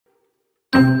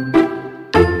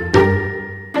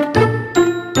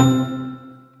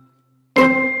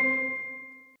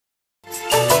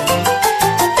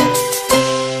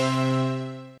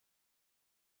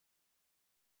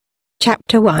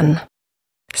Chapter 1.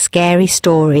 Scary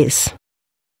Stories.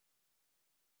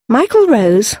 Michael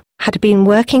Rose had been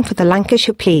working for the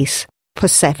Lancashire police for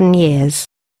 7 years.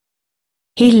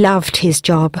 He loved his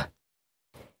job.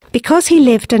 Because he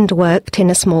lived and worked in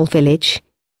a small village,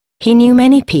 he knew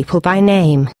many people by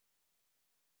name.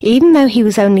 Even though he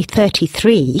was only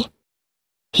 33,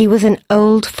 he was an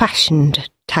old-fashioned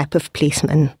type of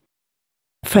policeman.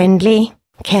 Friendly,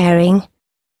 caring,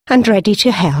 and ready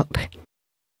to help.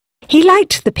 He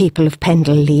liked the people of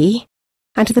Pendle Lee,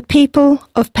 and the people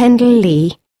of Pendle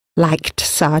Lee liked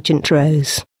Sergeant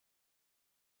Rose.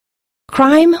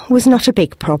 Crime was not a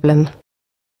big problem.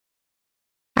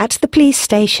 At the police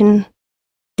station,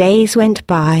 days went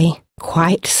by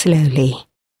quite slowly.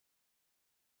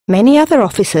 Many other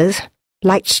officers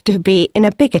liked to be in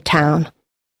a bigger town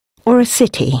or a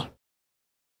city.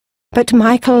 But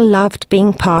Michael loved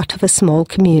being part of a small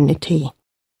community.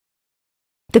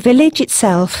 The village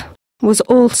itself was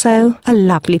also a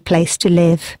lovely place to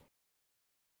live.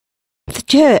 The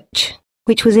church,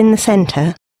 which was in the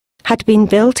centre, had been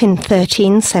built in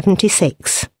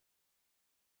 1376.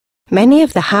 Many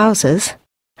of the houses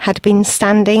had been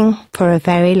standing for a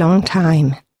very long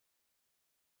time.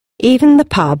 Even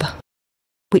the pub,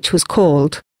 which was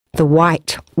called the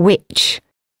White Witch,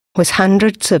 was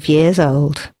hundreds of years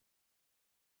old.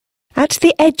 At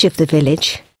the edge of the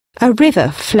village, a river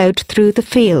flowed through the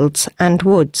fields and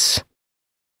woods.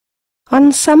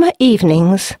 On summer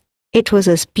evenings, it was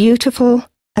as beautiful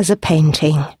as a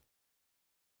painting.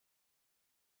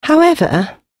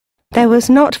 However, there was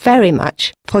not very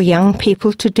much for young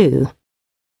people to do.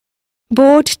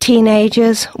 Bored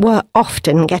teenagers were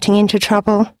often getting into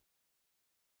trouble.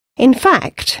 In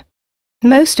fact,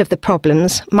 most of the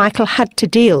problems Michael had to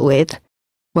deal with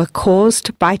were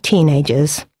caused by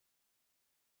teenagers.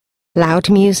 Loud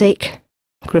music,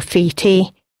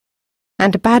 graffiti,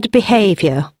 and bad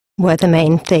behaviour were the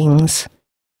main things.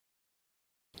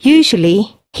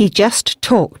 Usually, he just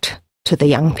talked to the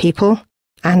young people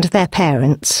and their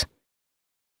parents.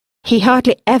 He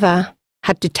hardly ever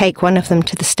had to take one of them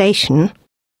to the station.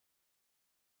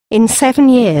 In 7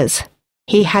 years,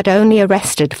 he had only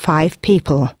arrested 5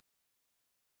 people.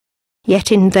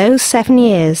 Yet in those 7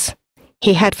 years,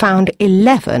 he had found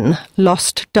 11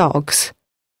 lost dogs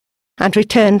and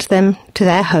returned them to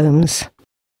their homes.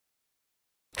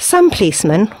 Some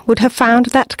policemen would have found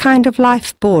that kind of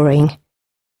life boring,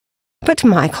 but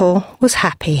Michael was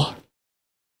happy.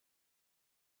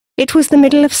 It was the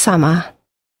middle of summer.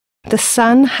 The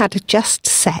sun had just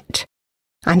set,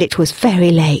 and it was very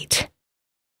late.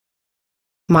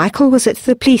 Michael was at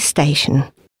the police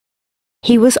station.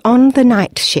 He was on the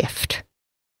night shift.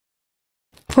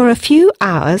 For a few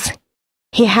hours,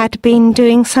 he had been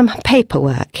doing some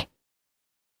paperwork.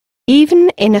 Even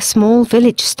in a small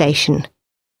village station,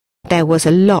 there was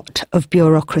a lot of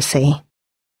bureaucracy.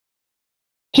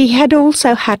 He had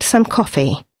also had some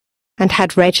coffee and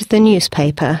had read the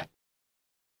newspaper.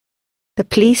 The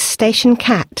police station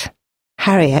cat,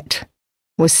 Harriet,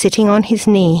 was sitting on his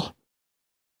knee.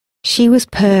 She was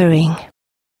purring.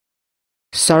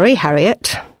 "Sorry,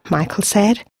 Harriet," Michael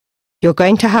said. "You're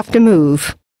going to have to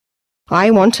move.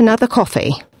 I want another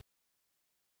coffee."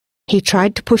 He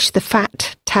tried to push the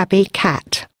fat, tabby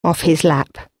cat off his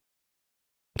lap,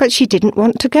 but she didn't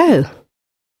want to go.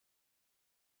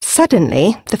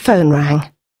 Suddenly, the phone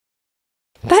rang.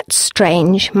 That's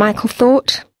strange, Michael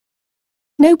thought.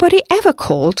 Nobody ever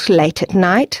called late at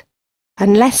night,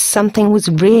 unless something was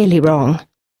really wrong.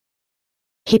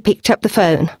 He picked up the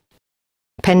phone.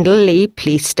 "Pendle Lee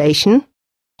Police Station,"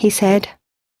 he said.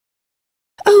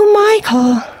 "Oh,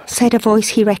 Michael," said a voice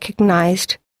he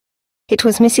recognised. It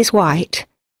was Mrs. White,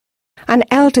 an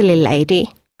elderly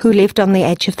lady who lived on the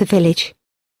edge of the village.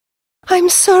 "I'm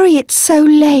sorry it's so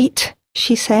late,"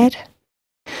 she said.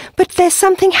 "But there's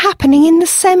something happening in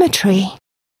the cemetery."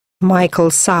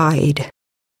 Michael sighed.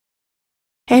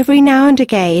 Every now and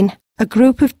again, a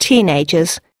group of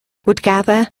teenagers would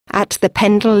gather at the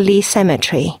Pendle Lee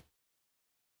cemetery.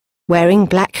 Wearing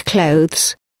black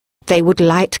clothes, they would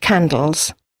light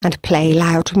candles and play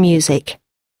loud music.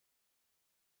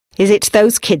 "Is it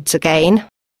those kids again?"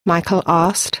 Michael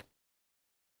asked.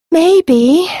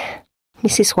 "Maybe,"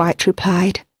 Mrs. White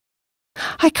replied.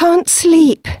 "I can't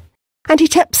sleep, and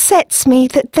it upsets me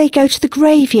that they go to the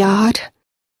graveyard.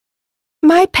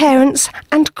 My parents'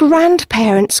 and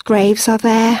grandparents' graves are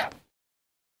there."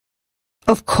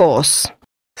 "Of course,"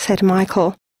 said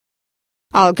Michael.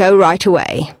 "I'll go right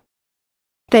away.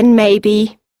 Then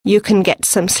maybe you can get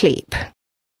some sleep."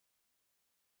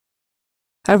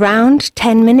 Around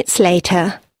 10 minutes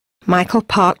later, Michael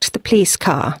parked the police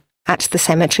car at the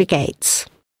cemetery gates.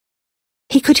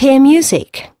 He could hear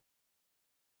music.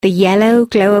 The yellow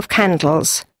glow of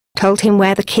candles told him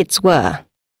where the kids were.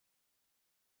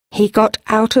 He got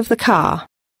out of the car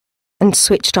and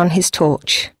switched on his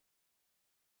torch.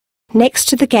 Next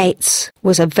to the gates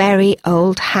was a very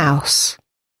old house.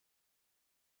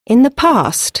 In the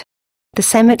past, the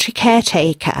cemetery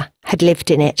caretaker had lived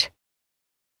in it,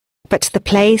 but the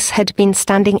place had been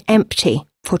standing empty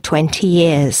for 20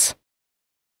 years.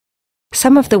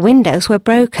 Some of the windows were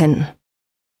broken.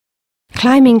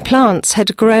 Climbing plants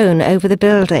had grown over the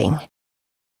building.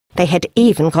 They had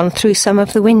even gone through some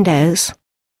of the windows.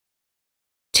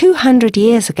 200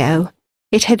 years ago,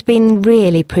 it had been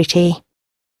really pretty.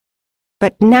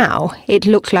 But now it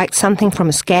looked like something from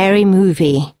a scary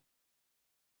movie.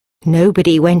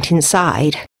 Nobody went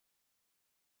inside.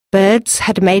 Birds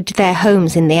had made their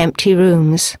homes in the empty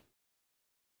rooms.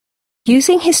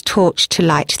 Using his torch to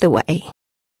light the way,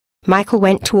 Michael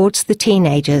went towards the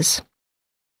teenagers.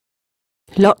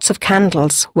 Lots of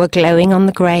candles were glowing on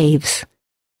the graves.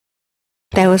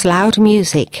 There was loud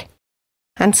music,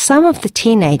 and some of the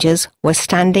teenagers were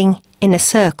standing in a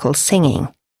circle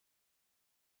singing.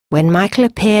 When Michael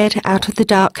appeared out of the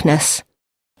darkness,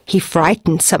 he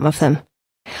frightened some of them.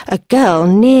 A girl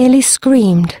nearly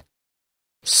screamed.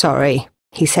 "Sorry,"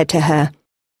 he said to her.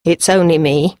 "It's only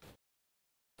me.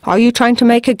 Are you trying to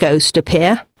make a ghost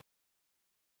appear?"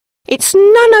 "It's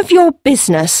none of your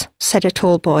business," said a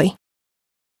tall boy.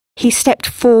 He stepped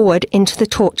forward into the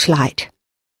torchlight.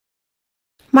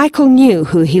 Michael knew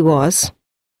who he was.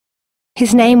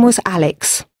 His name was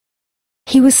Alex.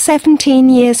 He was 17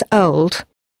 years old,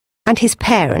 and his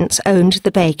parents owned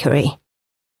the bakery.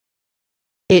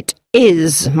 "It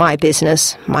is my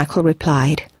business," Michael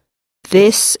replied.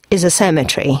 "This is a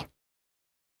cemetery.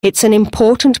 It's an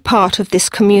important part of this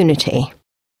community,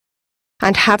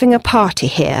 and having a party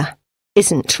here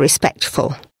isn't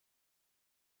respectful."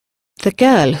 The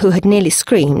girl who had nearly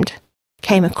screamed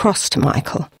came across to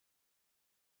Michael.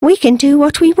 "We can do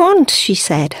what we want," she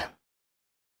said.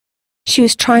 She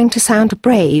was trying to sound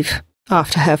brave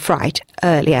after her fright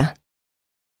earlier.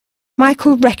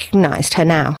 Michael recognized her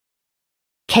now.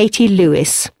 Katie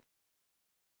Lewis.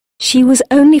 She was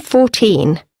only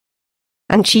 14,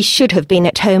 and she should have been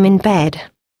at home in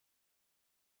bed.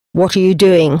 "What are you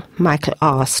doing?" Michael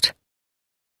asked.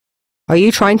 "Are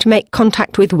you trying to make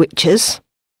contact with witches?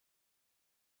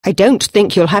 I don't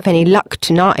think you'll have any luck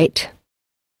tonight."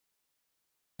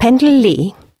 Pendle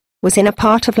Lee was in a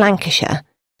part of Lancashire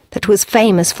that was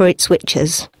famous for its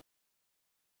witches.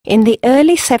 In the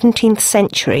early 17th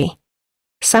century,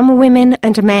 some women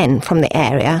and men from the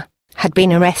area had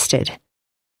been arrested.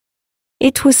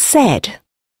 It was said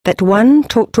that one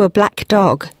talked to a black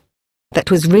dog that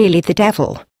was really the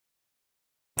devil.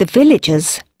 The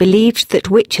villagers believed that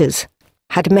witches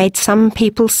had made some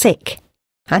people sick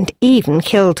and even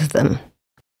killed them.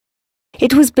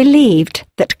 It was believed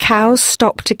that cows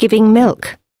stopped giving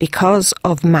milk because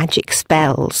of magic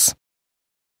spells.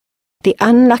 The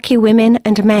unlucky women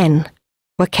and men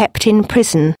were kept in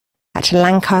prison at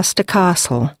Lancaster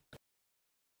Castle.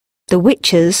 The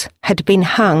witches had been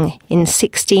hung in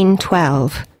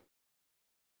 1612.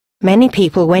 Many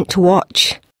people went to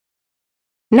watch.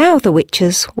 Now the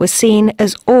witches were seen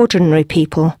as ordinary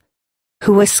people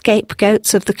who were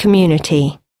scapegoats of the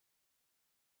community.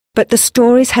 But the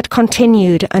stories had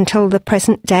continued until the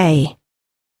present day.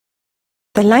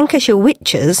 The Lancashire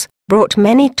witches brought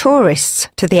many tourists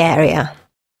to the area.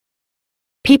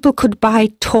 People could buy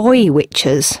toy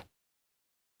witches.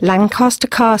 Lancaster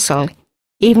Castle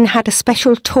even had a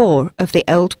special tour of the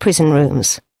old prison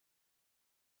rooms.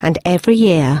 And every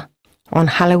year, on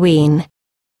Halloween,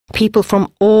 people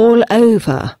from all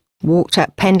over walked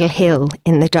up Pendle Hill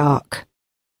in the dark.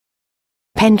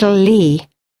 Pendle Lee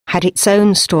had its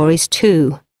own stories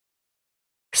too.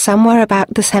 Some were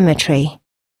about the cemetery.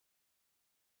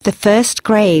 The first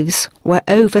graves were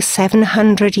over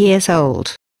 700 years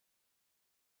old.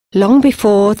 Long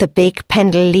before the big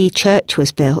Pendle Lee church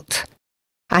was built,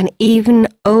 an even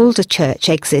older church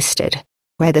existed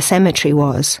where the cemetery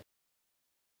was.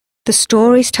 The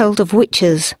stories told of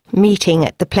witches meeting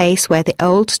at the place where the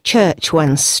old church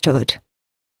once stood.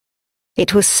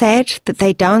 It was said that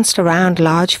they danced around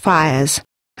large fires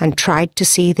and tried to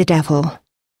see the devil.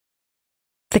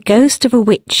 The ghost of a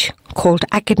witch called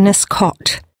Agnes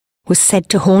Cott was said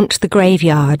to haunt the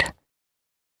graveyard.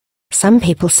 Some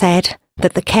people said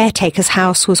that the caretaker's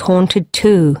house was haunted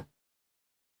too.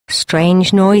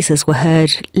 Strange noises were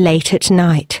heard late at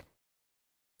night.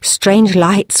 Strange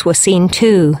lights were seen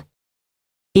too,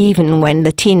 even when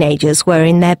the teenagers were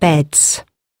in their beds.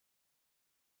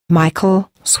 Michael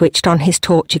switched on his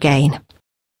torch again.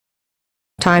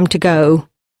 Time to go,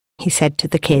 he said to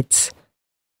the kids,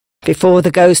 before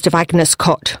the ghost of Agnes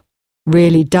Cott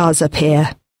really does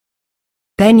appear.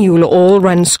 Then you'll all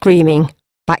run screaming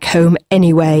back home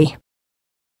anyway.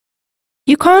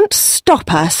 You can't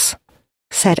stop us,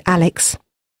 said Alex.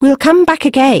 We'll come back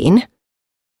again.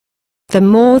 The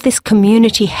more this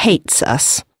community hates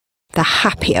us, the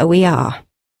happier we are.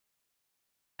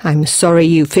 I'm sorry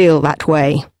you feel that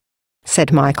way,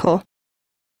 said Michael.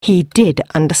 He did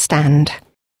understand.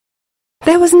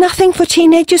 There was nothing for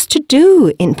teenagers to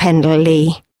do in Pendle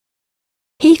Lee.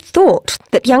 He thought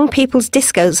that young people's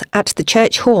discos at the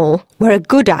church hall were a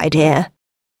good idea.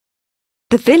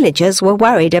 The villagers were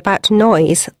worried about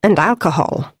noise and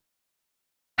alcohol.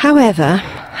 However,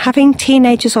 having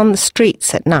teenagers on the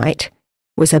streets at night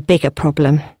was a bigger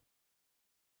problem.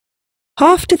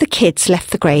 After the kids left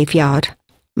the graveyard,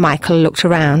 Michael looked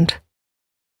around.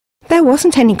 There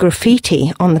wasn't any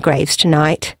graffiti on the graves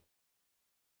tonight.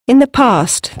 In the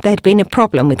past, there'd been a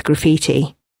problem with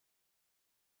graffiti.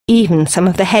 Even some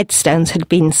of the headstones had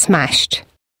been smashed.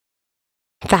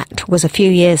 That was a few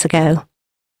years ago.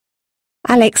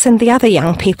 Alex and the other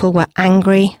young people were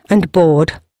angry and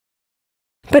bored.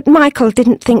 But Michael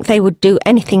didn't think they would do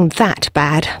anything that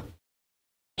bad.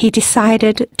 He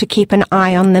decided to keep an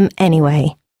eye on them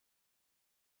anyway.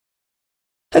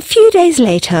 A few days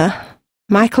later,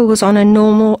 Michael was on a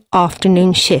normal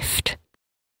afternoon shift.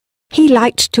 He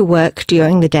liked to work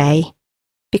during the day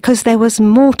because there was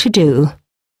more to do.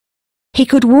 He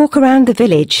could walk around the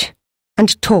village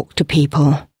and talk to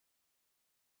people.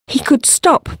 He could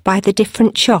stop by the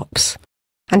different shops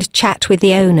and chat with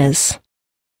the owners.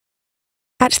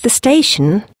 At the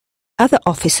station, other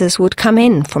officers would come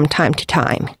in from time to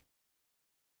time.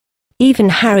 Even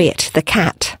Harriet the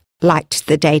cat liked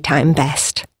the daytime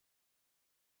best.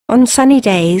 On sunny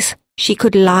days, she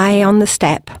could lie on the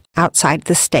step outside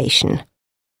the station.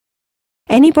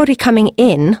 Anybody coming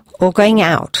in or going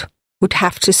out would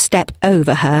have to step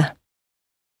over her.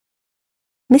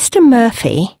 Mr.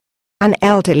 Murphy, an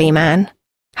elderly man,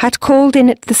 had called in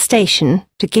at the station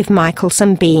to give Michael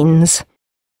some beans.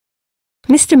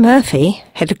 Mr. Murphy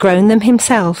had grown them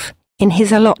himself in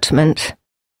his allotment.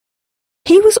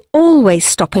 He was always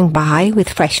stopping by with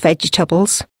fresh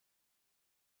vegetables.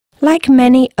 Like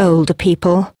many older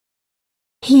people,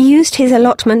 he used his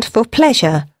allotment for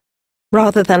pleasure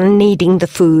rather than needing the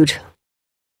food.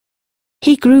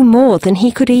 He grew more than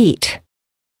he could eat.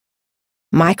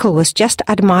 Michael was just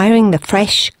admiring the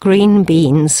fresh green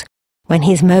beans when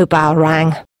his mobile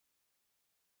rang.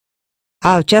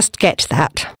 "I'll just get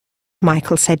that,"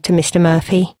 Michael said to Mr.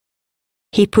 Murphy.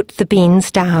 He put the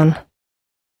beans down.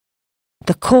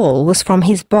 The call was from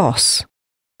his boss,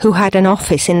 who had an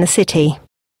office in the city.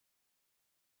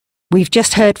 "We've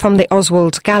just heard from the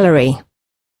Oswald Gallery,"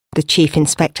 the chief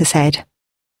inspector said.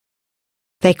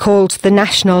 "They called the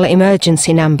national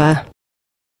emergency number.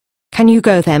 Can you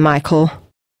go there, Michael?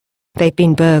 They've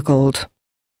been burgled."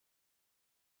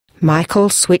 Michael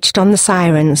switched on the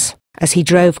sirens as he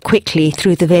drove quickly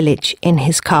through the village in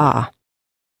his car.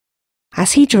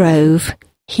 As he drove,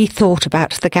 he thought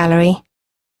about the gallery.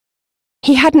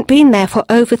 He hadn't been there for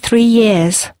over 3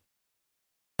 years,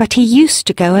 but he used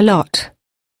to go a lot.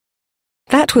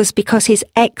 That was because his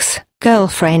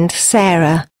ex-girlfriend,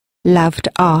 Sarah, loved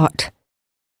art.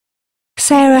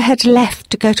 Sarah had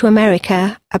left to go to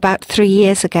America about 3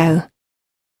 years ago.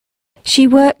 She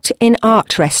worked in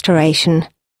art restoration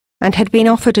and had been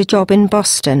offered a job in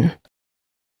Boston.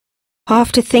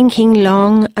 After thinking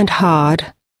long and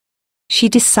hard, she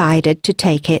decided to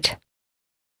take it.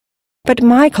 But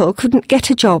Michael couldn't get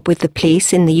a job with the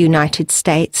police in the United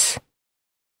States.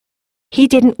 He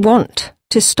didn't want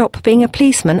to stop being a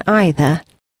policeman either,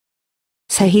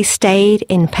 so he stayed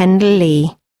in Pendle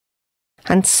Lee,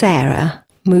 and Sarah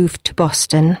moved to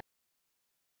Boston.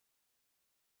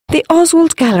 The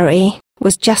Oswald Gallery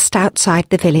was just outside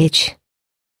the village.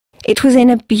 It was in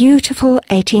a beautiful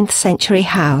 18th century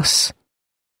house.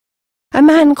 A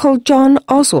man called John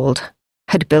Oswald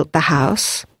had built the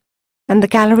house, and the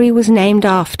gallery was named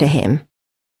after him.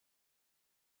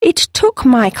 It took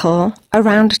Michael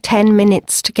around 10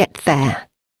 minutes to get there.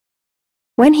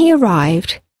 When he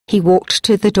arrived, he walked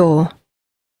to the door.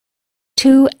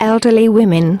 2 elderly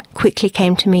women quickly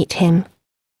came to meet him.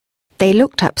 They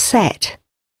looked upset.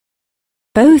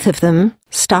 Both of them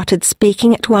started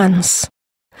speaking at once.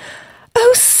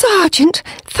 "Oh, Sergeant,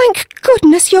 thank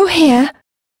goodness you're here,"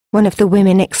 one of the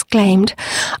women exclaimed.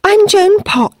 "I'm Joan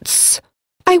Potts.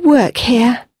 I work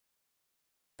here."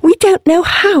 "We don't know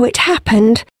how it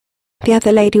happened," the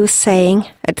other lady was saying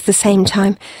at the same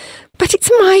time, "but it's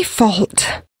my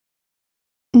fault."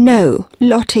 "No,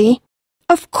 Lottie,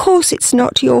 Of course it's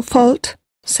not your fault,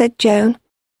 said Joan.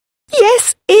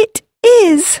 Yes, it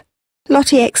is,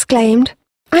 Lottie exclaimed.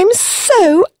 I'm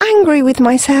so angry with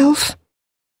myself.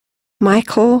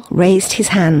 Michael raised his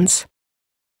hands.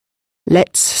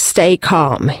 Let's stay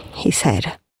calm, he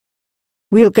said.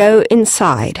 We'll go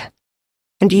inside,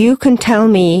 and you can tell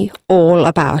me all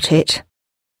about it.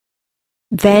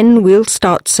 Then we'll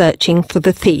start searching for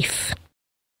the thief.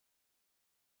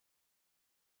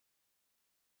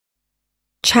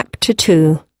 Chapter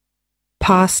 2.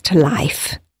 Past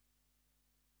Life.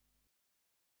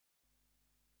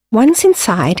 Once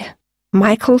inside,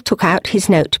 Michael took out his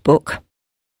notebook.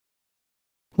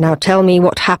 Now tell me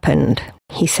what happened,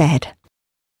 he said.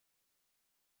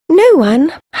 No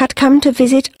one had come to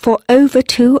visit for over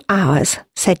 2 hours,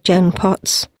 said Joan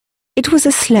Potts. It was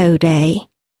a slow day.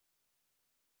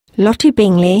 Lottie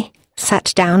Bingley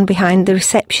sat down behind the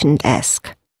reception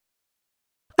desk.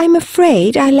 I'm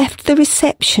afraid I left the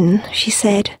reception, she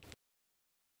said.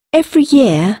 Every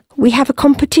year we have a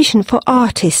competition for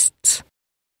artists.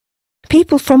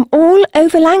 People from all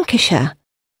over Lancashire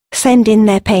send in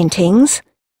their paintings.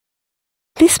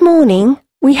 This morning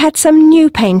we had some new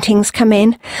paintings come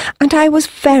in, and I was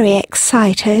very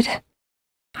excited.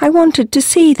 I wanted to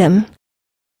see them,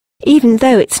 even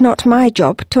though it's not my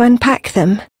job to unpack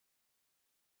them.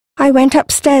 I went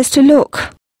upstairs to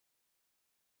look.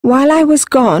 While I was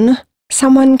gone,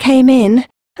 someone came in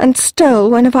and stole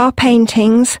one of our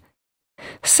paintings.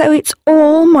 So it's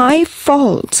all my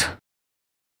fault.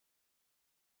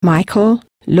 Michael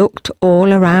looked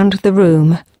all around the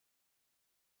room.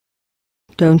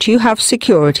 Don't you have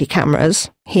security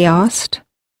cameras? He asked.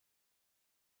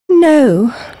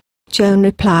 No, Joan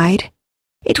replied.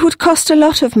 It would cost a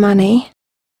lot of money.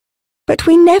 But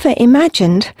we never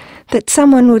imagined that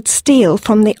someone would steal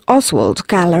from the Oswald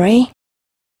Gallery.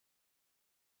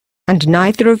 And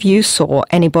neither of you saw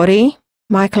anybody?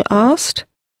 Michael asked.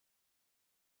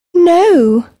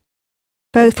 No,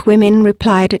 both women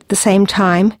replied at the same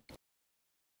time.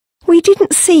 We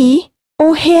didn't see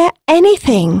or hear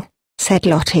anything, said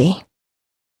Lottie.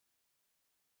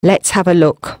 Let's have a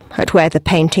look at where the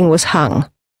painting was hung,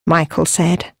 Michael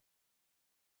said.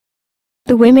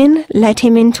 The women led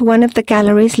him into one of the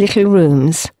gallery's little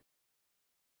rooms.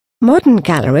 Modern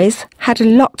galleries had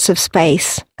lots of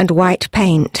space and white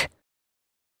paint,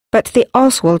 but the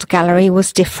Oswald Gallery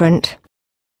was different.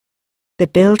 The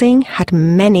building had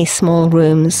many small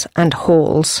rooms and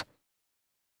halls.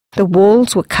 The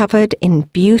walls were covered in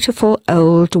beautiful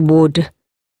old wood.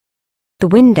 The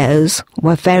windows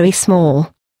were very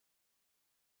small.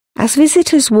 As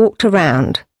visitors walked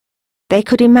around, they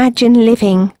could imagine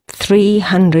living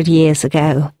 300 years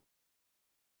ago.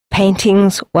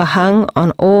 Paintings were hung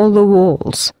on all the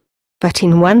walls, but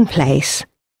in one place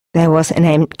there was an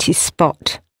empty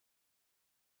spot.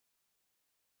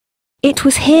 It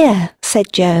was here,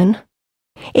 said Joan.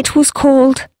 It was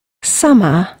called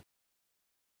Summer.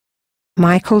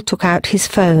 Michael took out his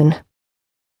phone.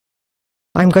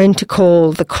 I'm going to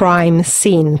call the crime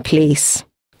scene police,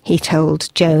 he told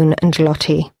Joan and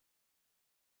Lottie.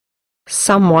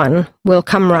 Someone will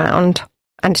come round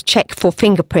and check for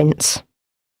fingerprints.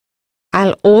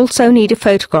 I'll also need a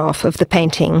photograph of the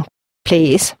painting,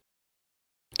 please.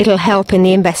 It'll help in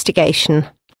the investigation.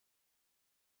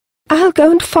 I'll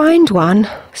go and find one,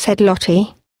 said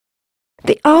Lottie.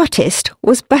 The artist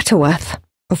was Butterworth,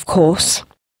 of course.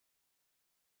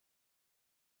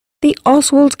 The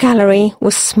Oswald Gallery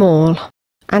was small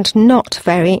and not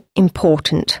very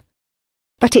important,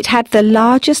 but it had the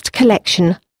largest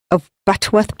collection of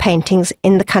Butterworth paintings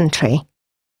in the country.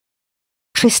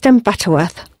 Tristram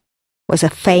Butterworth was a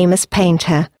famous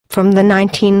painter from the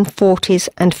 1940s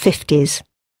and 50s.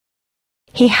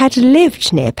 He had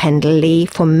lived near Pendle Lee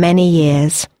for many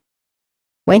years.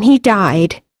 When he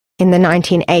died in the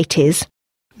 1980s,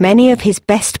 many of his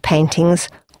best paintings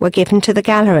were given to the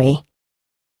gallery.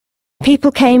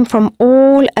 People came from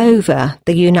all over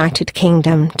the United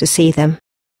Kingdom to see them.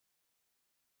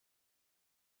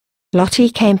 Lottie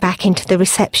came back into the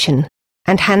reception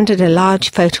and handed a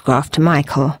large photograph to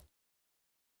Michael.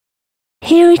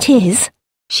 Here it is,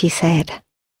 she said.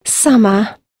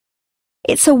 Summer.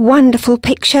 It's a wonderful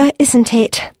picture, isn't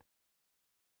it?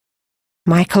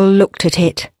 Michael looked at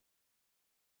it.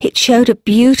 It showed a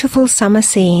beautiful summer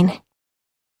scene.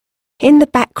 In the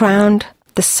background,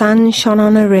 the sun shone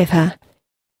on a river.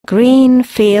 Green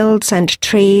fields and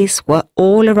trees were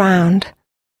all around.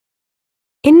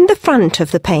 In the front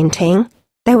of the painting,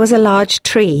 there was a large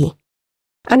tree,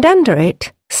 and under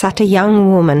it sat a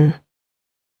young woman.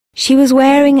 She was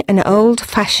wearing an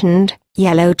old-fashioned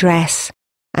yellow dress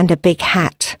and a big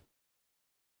hat.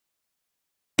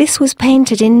 "This was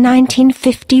painted in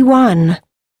 1951,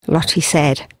 Lottie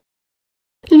said.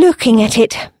 "Looking at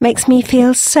it makes me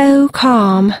feel so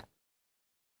calm.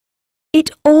 It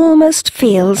almost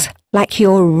feels like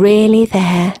you're really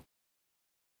there."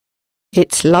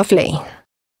 "It's lovely,"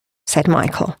 said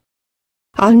Michael.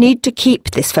 "I'll need to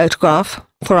keep this photograph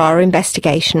for our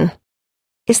investigation.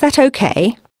 Is that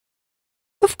okay?"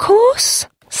 "Of course,"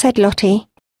 said Lottie.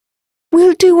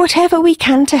 "We'll do whatever we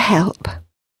can to help."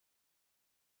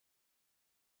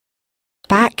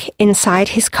 Back inside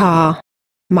his car,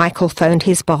 Michael phoned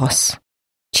his boss,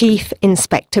 Chief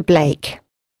Inspector Blake.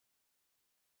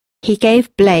 He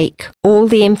gave Blake all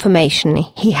the information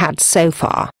he had so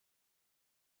far.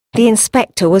 The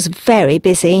inspector was very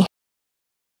busy.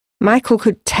 Michael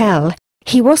could tell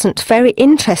he wasn't very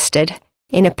interested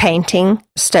in a painting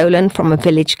stolen from a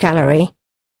village gallery.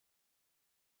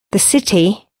 The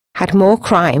city had more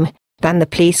crime than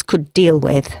the police could deal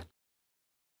with.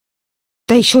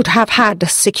 "They should have had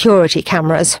security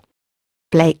cameras,"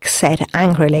 Blake said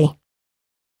angrily.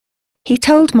 He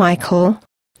told Michael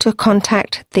to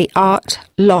contact the Art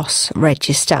Loss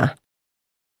Register.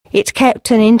 It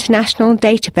kept an international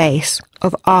database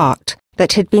of art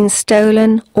that had been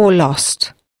stolen or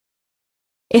lost.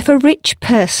 If a rich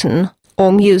person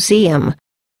or museum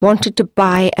wanted to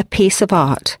buy a piece of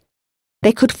art,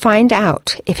 they could find out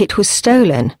if it was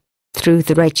stolen through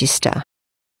the register.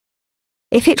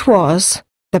 If it was,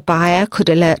 the buyer could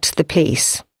alert the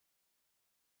police.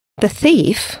 The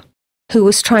thief, who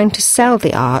was trying to sell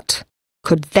the art,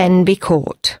 could then be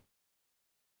caught.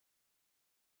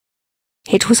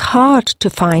 It was hard to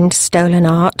find stolen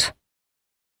art.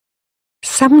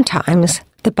 Sometimes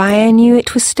the buyer knew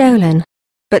it was stolen,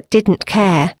 but didn't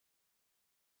care.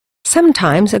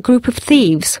 Sometimes a group of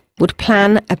thieves would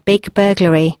plan a big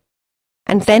burglary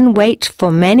and then wait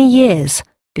for many years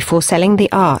before selling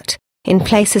the art in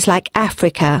places like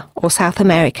Africa or South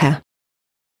America.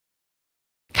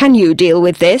 "Can you deal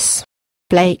with this?"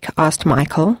 Blake asked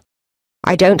Michael.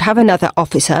 "I don't have another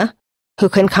officer who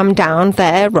can come down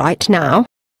there right now.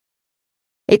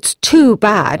 It's too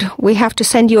bad we have to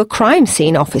send you a crime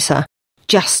scene officer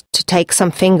just to take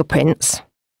some fingerprints."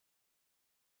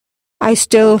 "I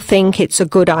still think it's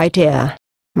a good idea,"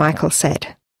 Michael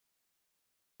said.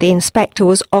 The inspector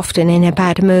was often in a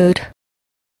bad mood,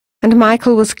 and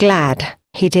Michael was glad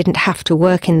he didn't have to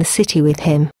work in the city with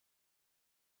him.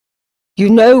 "You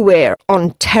know we're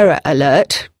on terror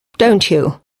alert, don't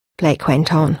you?" Blake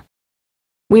went on.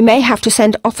 "We may have to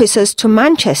send officers to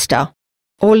Manchester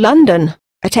or London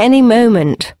at any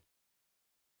moment.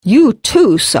 You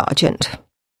too, Sergeant."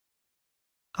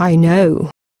 "I know,"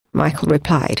 Michael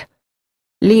replied.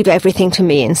 "Leave everything to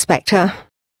me, Inspector.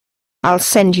 I'll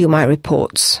send you my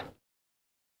reports."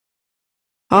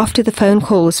 After the phone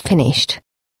call was finished,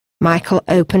 Michael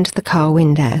opened the car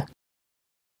window.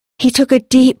 He took a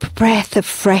deep breath of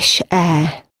fresh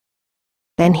air.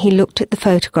 Then he looked at the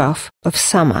photograph of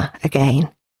Summer again.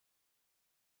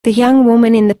 The young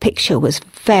woman in the picture was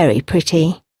very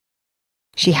pretty.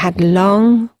 She had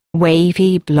long,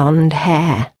 wavy blonde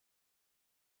hair.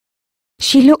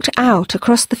 She looked out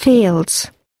across the fields.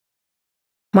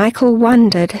 Michael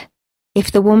wondered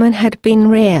if the woman had been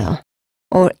real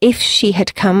or if she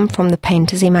had come from the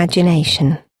painter's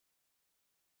imagination.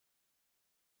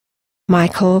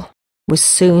 Michael was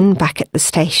soon back at the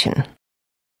station.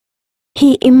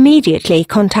 He immediately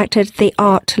contacted the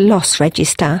Art Loss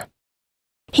Register.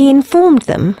 He informed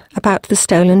them about the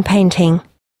stolen painting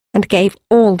and gave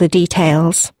all the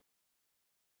details.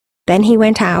 Then he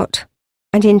went out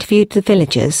and interviewed the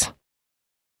villagers.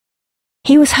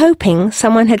 He was hoping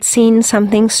someone had seen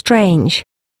something strange,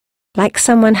 like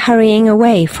someone hurrying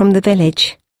away from the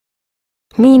village.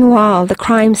 Meanwhile, the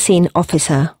crime scene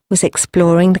officer was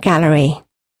exploring the gallery.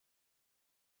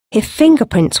 If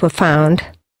fingerprints were found,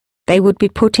 they would be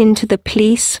put into the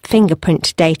police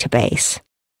fingerprint database.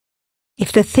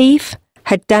 If the thief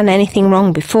had done anything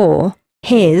wrong before,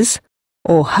 his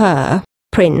or her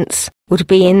prints would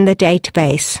be in the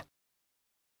database.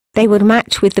 They would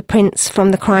match with the prints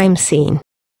from the crime scene.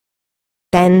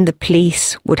 Then the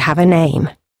police would have a name.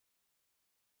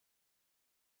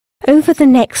 Over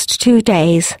the next 2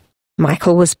 days,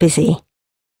 Michael was busy.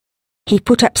 He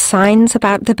put up signs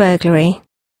about the burglary.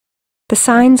 The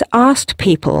signs asked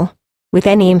people with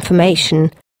any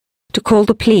information to call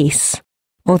the police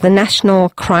or the National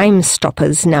Crime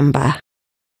Stoppers number.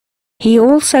 He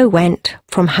also went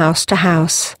from house to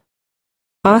house,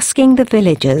 asking the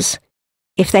villagers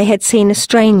if they had seen a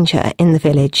stranger in the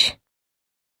village.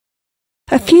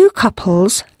 A few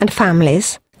couples and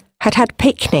families had had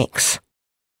picnics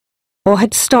or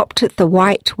had stopped at the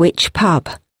White Witch pub.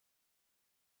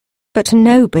 but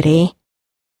nobody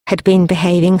had been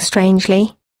behaving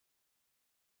strangely.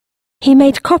 He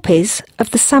made copies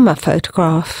of the summer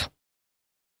photograph.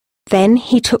 Then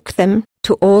he took them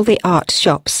to all the art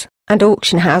shops and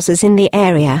auction houses in the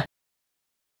area.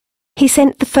 He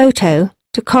sent the photo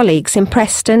to colleagues in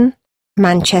Preston,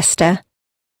 Manchester,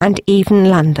 and even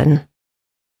London.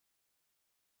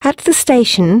 At the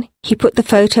station, he put the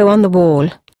photo on the wall.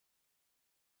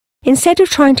 Instead of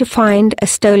trying to find a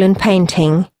stolen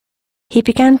painting, he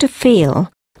began to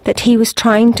feel that he was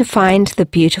trying to find the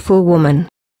beautiful woman.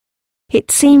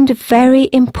 It seemed very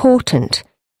important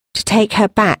to take her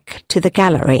back to the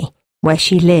gallery where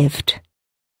she lived.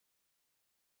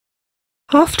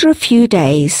 After a few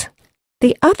days,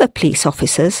 the other police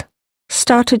officers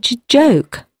started to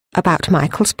joke about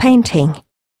Michael's painting.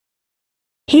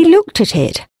 He looked at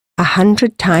it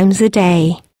 100 times a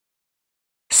day.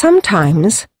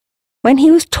 Sometimes, when he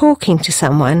was talking to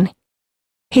someone,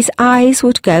 his eyes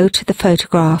would go to the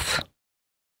photograph.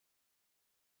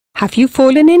 "Have you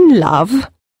fallen in love?"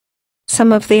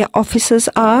 some of the officers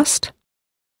asked.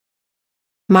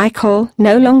 Michael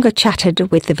no longer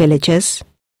chatted with the villagers.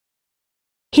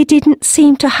 He didn't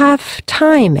seem to have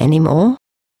time anymore.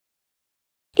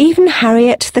 Even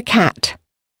Harriet the cat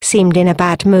seemed in a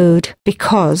bad mood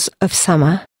because of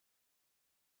summer.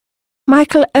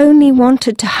 Michael only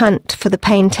wanted to hunt for the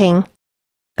painting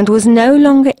and was no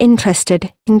longer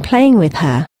interested in playing with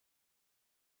her.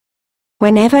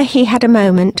 Whenever he had a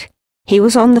moment, he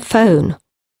was on the phone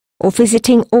or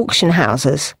visiting auction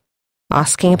houses,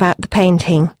 asking about the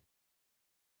painting.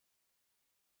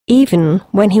 Even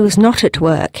when he was not at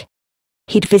work,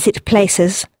 he'd visit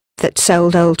places that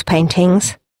sold old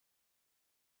paintings.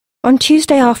 On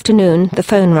Tuesday afternoon, the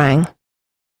phone rang.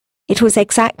 It was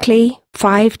exactly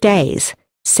 5 days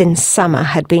since summer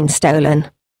had been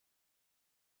stolen.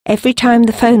 Every time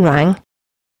the phone rang,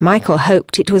 Michael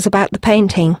hoped it was about the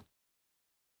painting.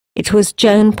 It was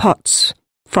Joan Potts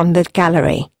from the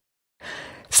gallery.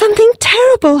 "Something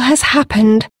terrible has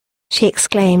happened," she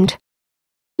exclaimed.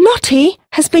 "Lottie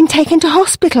has been taken to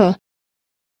hospital.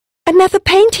 Another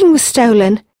painting was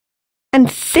stolen, and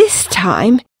this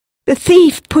time the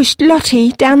thief pushed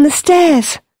Lottie down the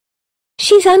stairs.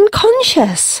 She's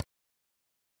unconscious."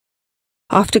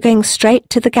 After going straight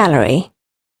to the gallery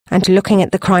and looking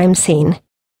at the crime scene,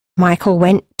 Michael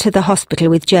went to the hospital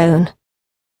with Joan.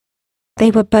 They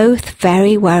were both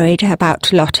very worried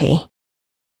about Lottie.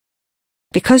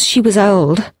 Because she was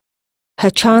old, her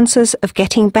chances of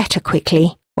getting better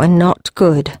quickly were not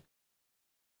good.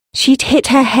 She'd hit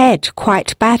her head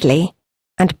quite badly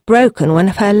and broken one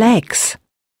of her legs.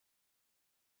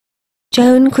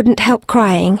 Joan couldn't help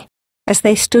crying as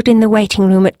they stood in the waiting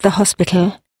room at the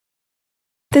hospital.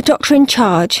 The doctor in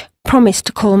charge promised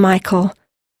to call Michael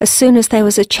as soon as there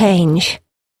was a change.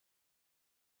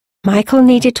 Michael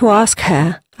needed to ask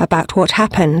her about what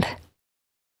happened.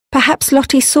 Perhaps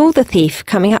Lottie saw the thief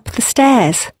coming up the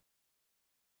stairs.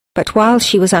 But while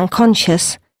she was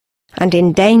unconscious and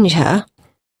in danger,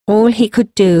 all he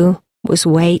could do was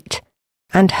wait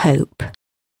and hope.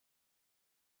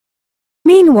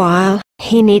 Meanwhile,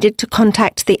 he needed to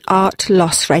contact the art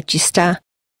loss register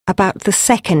about the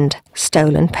second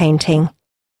stolen painting.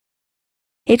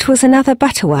 It was another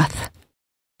Butterworth,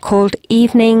 called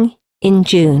Evening in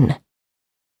June.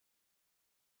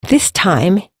 This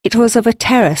time it was of a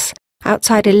terrace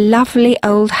outside a lovely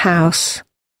old house.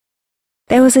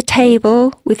 There was a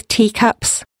table with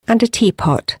teacups and a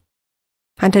teapot,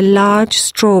 and a large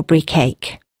strawberry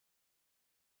cake.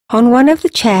 On one of the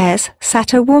chairs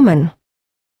sat a woman.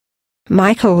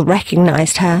 Michael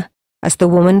recognized her as the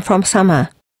woman from summer.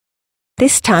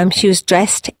 This time she was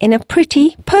dressed in a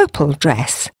pretty purple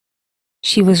dress.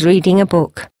 She was reading a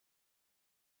book.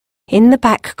 In the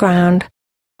background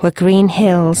were green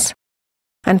hills,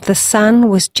 and the sun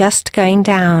was just going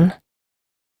down.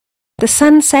 The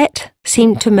sunset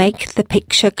seemed to make the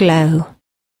picture glow.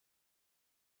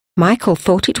 Michael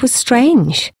thought it was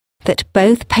strange that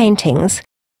both paintings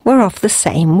were of the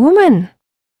same woman.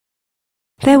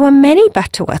 There were many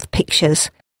Butterworth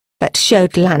pictures that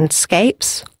showed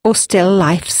landscapes or still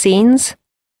life scenes.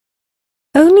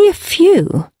 Only a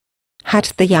few had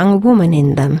the young woman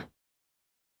in them.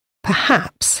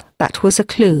 Perhaps that was a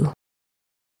clue.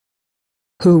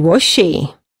 "Who was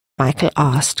she?" Michael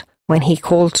asked when he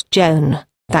called Joan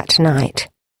that night.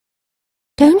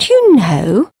 "Don't you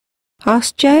know?"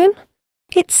 asked Joan.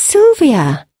 "It's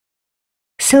Sylvia.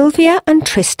 Sylvia and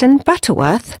Tristan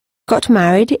Butterworth got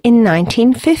married in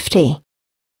 1950.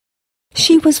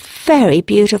 She was very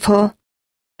beautiful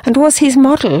and was his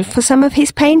model for some of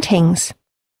his paintings."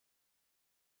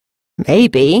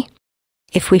 "Maybe.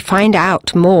 if we find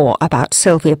out more about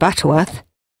Sylvia Butterworth,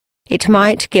 it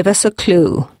might give us a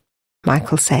clue,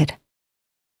 Michael said.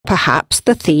 Perhaps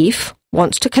the thief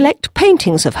wants to collect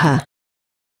paintings of her.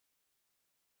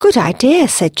 Good idea,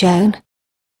 said Joan.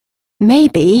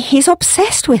 Maybe he's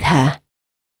obsessed with her.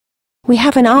 We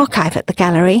have an archive at the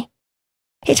gallery.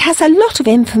 It has a lot of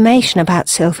information about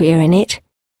Sylvia in it.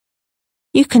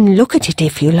 You can look at it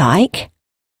if you like.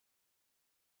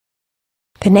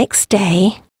 The next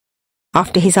day,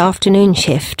 after his afternoon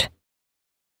shift,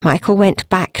 Michael went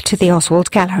back to the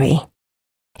Oswald Gallery.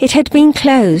 It had been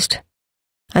closed,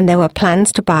 and there were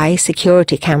plans to buy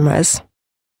security cameras.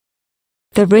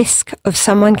 The risk of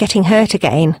someone getting hurt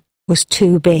again was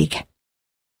too big.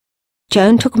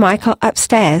 Joan took Michael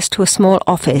upstairs to a small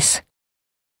office.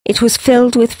 It was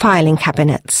filled with filing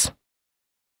cabinets.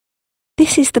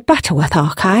 "This is the Butterworth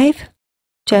archive,"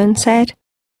 Joan said.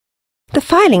 "The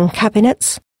filing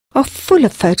cabinets are full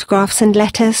of photographs and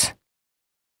letters.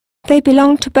 They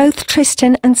belong to both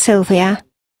Tristan and Sylvia.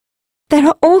 There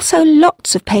are also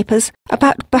lots of papers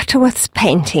about Butterworth's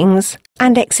paintings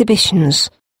and exhibitions.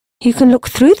 You can look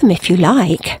through them if you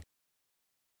like."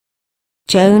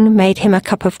 Joan made him a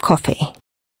cup of coffee.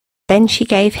 Then she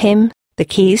gave him the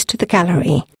keys to the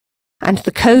gallery and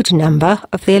the code number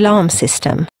of the alarm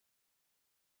system.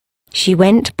 She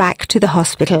went back to the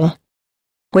hospital,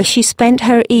 where she spent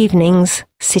her evenings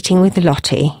sitting with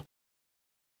Lottie.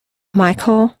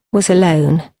 Michael was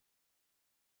alone.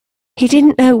 He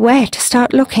didn't know where to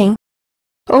start looking.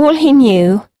 All he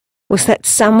knew was that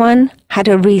someone had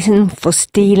a reason for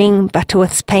stealing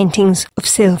Butterworth's paintings of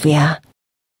Sylvia.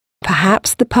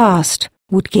 Perhaps the past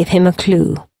would give him a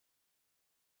clue.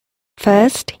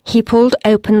 First, he pulled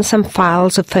open some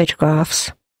files of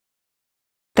photographs.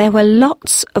 There were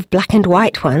lots of black and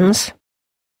white ones.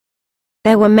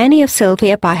 There were many of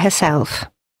Sylvia by herself.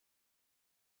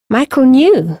 Michael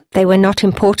knew they were not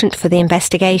important for the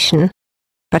investigation,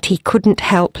 but he couldn't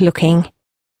help looking.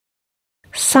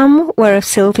 Some were of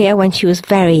Sylvia when she was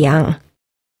very young.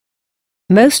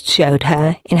 Most showed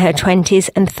her in her 20s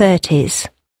and 30s.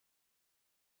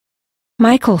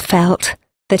 Michael felt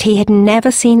that he had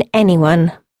never seen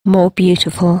anyone more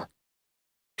beautiful.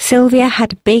 Sylvia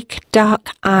had big,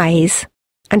 dark eyes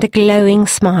and a glowing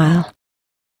smile.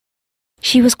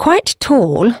 She was quite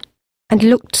tall and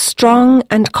looked strong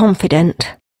and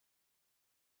confident.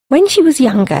 When she was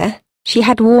younger, she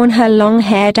had worn her long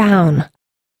hair down.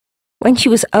 When she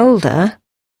was older,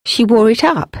 she wore it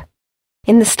up,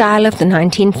 in the style of the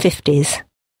 1950s.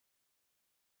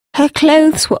 Her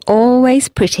clothes were always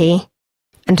pretty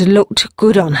and looked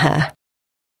good on her.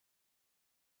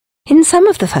 In some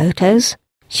of the photos,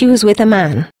 she was with a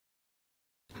man.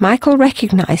 Michael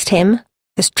recognized him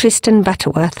as Tristan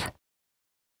Butterworth.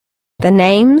 The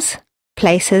names,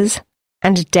 places,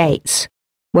 and dates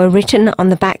were written on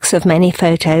the backs of many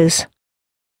photos.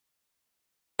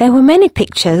 There were many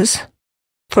pictures,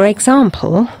 for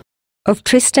example, of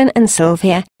Tristan and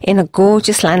Sylvia in a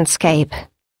gorgeous landscape.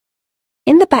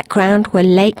 In the background were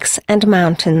lakes and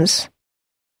mountains.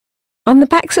 On the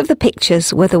backs of the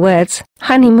pictures were the words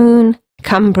Honeymoon,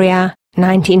 Cumbria,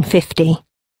 1950.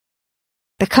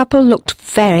 The couple looked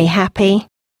very happy.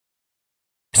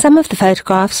 Some of the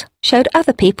photographs showed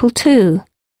other people too.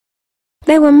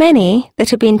 There were many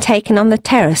that had been taken on the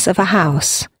terrace of a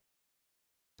house.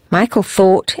 Michael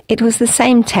thought it was the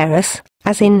same terrace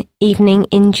as in Evening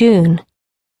in June.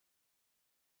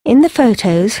 In the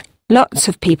photos, lots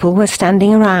of people were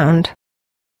standing around.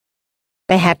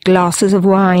 They had glasses of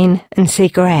wine and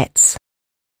cigarettes.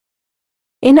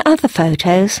 In other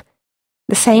photos,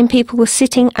 the same people were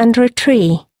sitting under a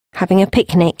tree, having a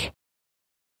picnic.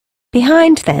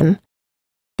 Behind them,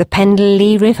 the Pendle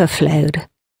Lee River flowed.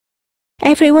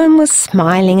 Everyone was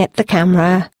smiling at the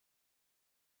camera.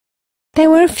 There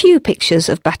were a few pictures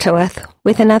of Butterworth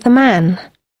with another man.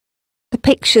 The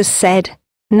pictures said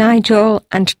Nigel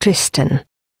and Tristan,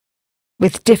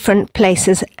 with different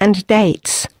places and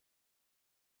dates.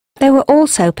 There were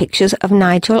also pictures of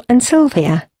Nigel and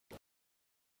Sylvia.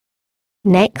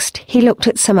 Next, he looked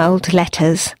at some old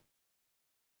letters.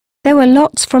 There were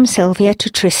lots from Sylvia to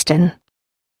Tristan.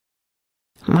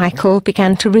 Michael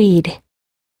began to read.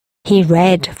 He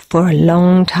read for a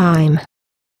long time.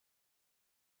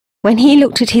 When he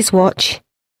looked at his watch,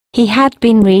 he had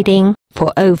been reading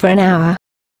for over an hour.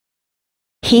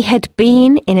 He had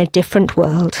been in a different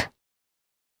world.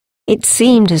 It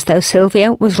seemed as though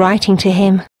Sylvia was writing to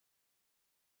him.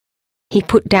 He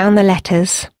put down the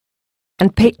letters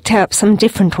and picked up some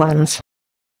different ones.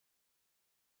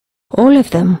 All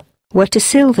of them were to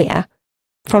Sylvia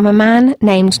from a man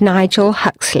named Nigel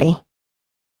Huxley.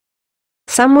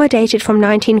 Some were dated from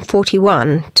 1941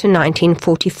 to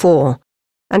 1944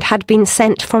 and had been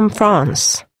sent from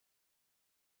France.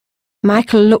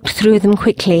 Michael looked through them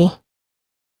quickly.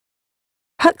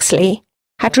 Huxley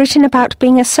had written about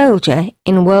being a soldier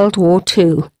in World War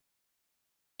II.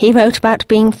 He wrote about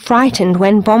being frightened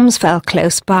when bombs fell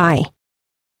close by.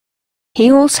 He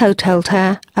also told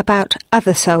her about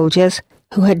other soldiers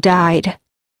who had died.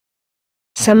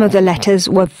 Some of the letters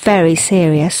were very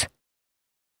serious,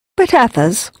 but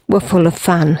others were full of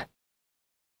fun.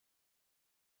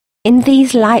 In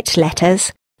these light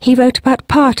letters, he wrote about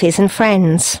parties and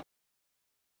friends.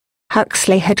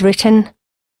 Huxley had written,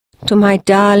 "To my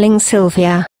darling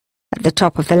Sylvia," at the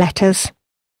top of the letters.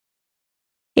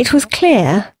 It was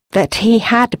clear that he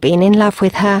had been in love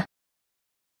with her.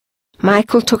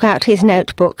 Michael took out his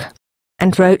notebook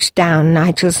and wrote down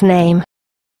Nigel's name.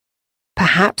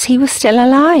 Perhaps he was still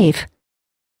alive.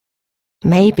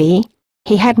 Maybe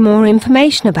he had more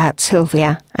information about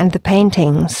Sylvia and the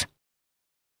paintings.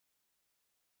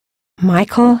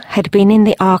 Michael had been in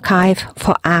the archive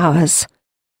for hours.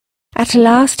 At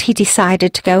last he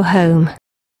decided to go home.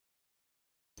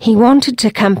 He wanted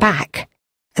to come back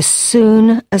as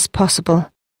soon as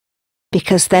possible,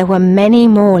 because there were many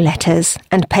more letters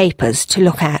and papers to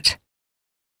look at.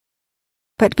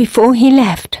 But before he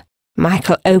left,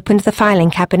 Michael opened the filing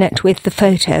cabinet with the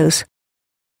photos.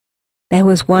 There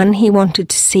was one he wanted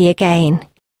to see again.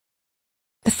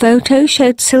 The photo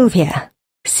showed Sylvia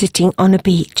sitting on a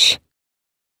beach.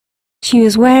 She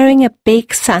was wearing a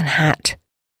big sun hat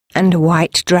and a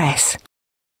white dress.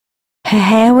 Her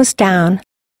hair was down.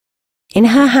 In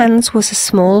her hands was a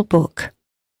small book.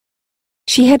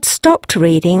 She had stopped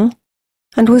reading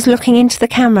and was looking into the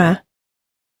camera.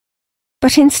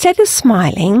 But instead of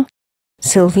smiling,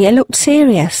 Sylvia looked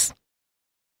serious.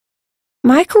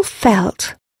 Michael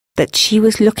felt that she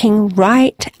was looking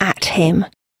right at him.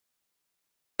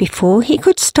 Before he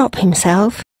could stop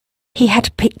himself, he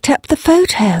had picked up the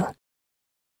photo.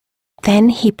 Then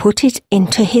he put it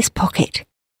into his pocket.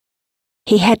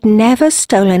 He had never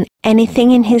stolen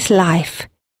anything in his life.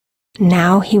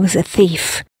 Now he was a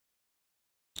thief,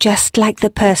 just like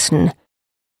the person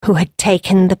who had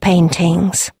taken the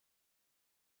paintings.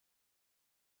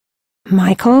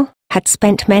 Michael had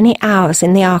spent many hours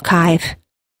in the archive,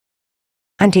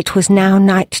 and it was now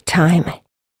night time.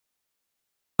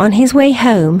 On his way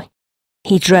home,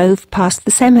 he drove past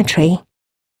the cemetery.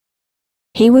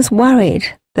 He was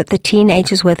worried that the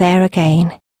teenagers were there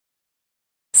again.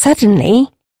 Suddenly,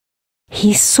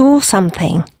 he saw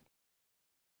something.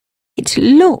 It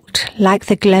looked like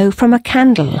the glow from a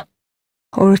candle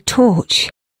or a torch.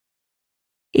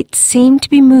 It seemed to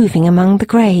be moving among the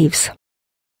graves.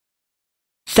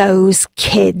 "Those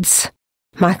kids,"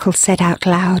 Michael said out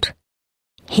loud.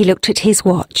 He looked at his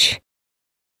watch.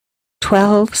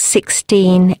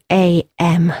 12:16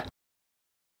 a.m.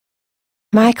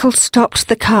 Michael stopped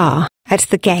the car at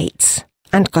the gates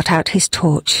and got out his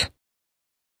torch.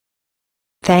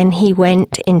 Then he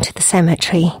went into the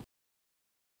cemetery.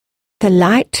 The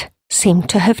light seemed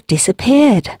to have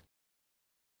disappeared.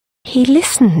 He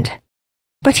listened,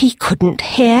 but he couldn't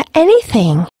hear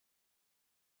anything.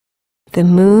 The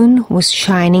moon was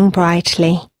shining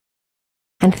brightly,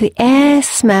 and the air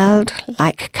smelled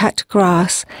like cut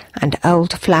grass and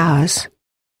old flowers.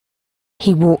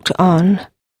 He walked on.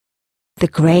 The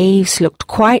graves looked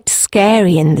quite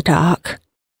scary in the dark.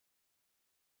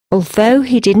 Although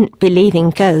he didn't believe in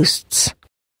ghosts,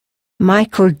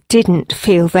 Michael didn't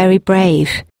feel very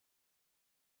brave.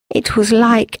 It was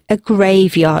like a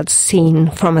graveyard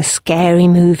scene from a scary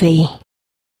movie.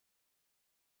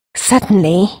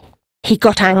 Suddenly, he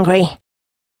got angry.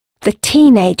 The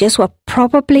teenagers were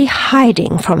probably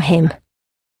hiding from him.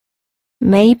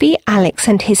 Maybe Alex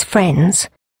and his friends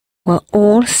were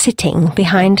all sitting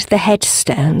behind the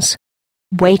headstones,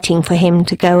 waiting for him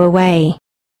to go away.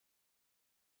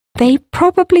 They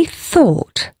probably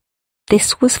thought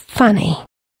this was funny.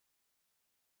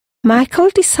 Michael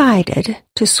decided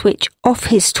to switch off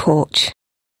his torch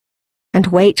and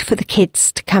wait for the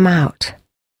kids to come out.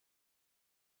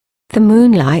 The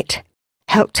moonlight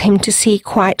helped him to see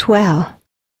quite well.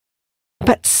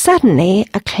 But suddenly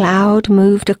a cloud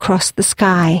moved across the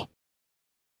sky,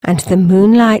 and the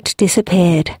moonlight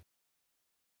disappeared.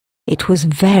 It was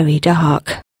very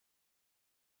dark.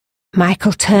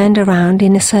 Michael turned around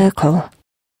in a circle.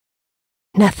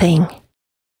 Nothing.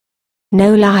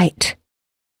 No light.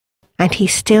 And he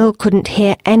still couldn't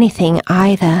hear anything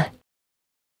either.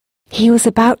 He was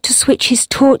about to switch his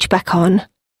torch back on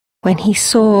when he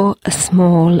saw a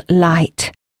small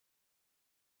light.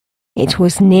 It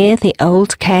was near the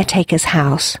old caretaker's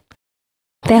house.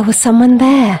 There was someone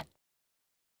there.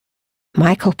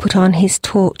 Michael put on his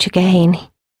torch again.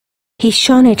 He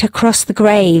shone it across the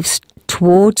graves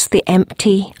towards the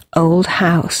empty old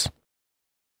house.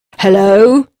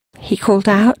 "Hello?" he called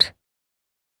out.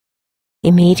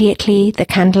 Immediately the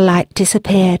candlelight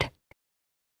disappeared.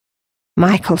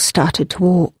 Michael started to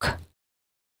walk.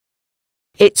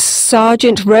 "It's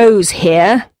Sergeant Rose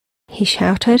here," he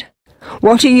shouted.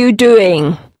 "What are you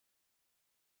doing?"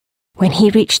 When he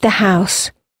reached the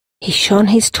house, he shone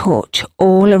his torch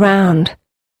all around.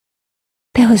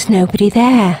 There was nobody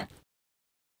there.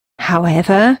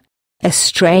 However, a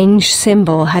strange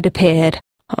symbol had appeared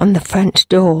on the front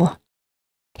door.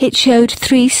 It showed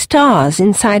 3 stars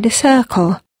inside a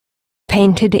circle,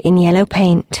 painted in yellow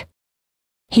paint.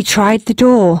 He tried the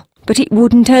door, but it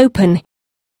wouldn't open.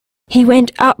 He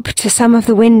went up to some of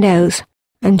the windows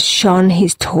and shone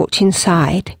his torch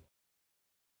inside.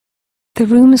 The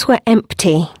rooms were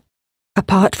empty,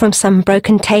 apart from some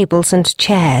broken tables and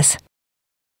chairs.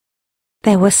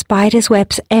 There were spiders'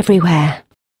 webs everywhere.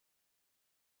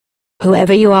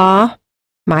 "Whoever you are,"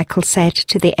 Michael said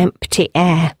to the empty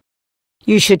air,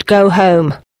 "you should go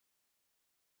home."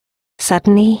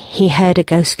 Suddenly he heard a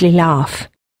ghostly laugh.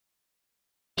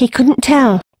 He couldn't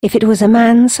tell if it was a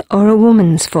man's or a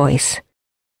woman's voice.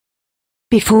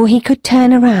 Before he could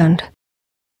turn around,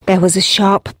 there was a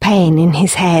sharp pain in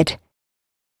his head,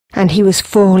 and he was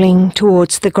falling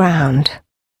towards the ground.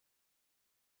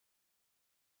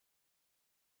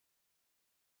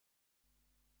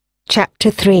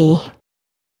 Chapter 3.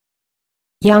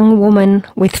 Young Woman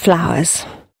with Flowers.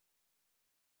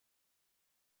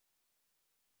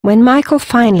 When Michael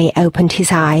finally opened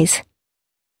his eyes,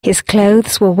 his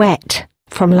clothes were wet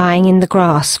from lying in the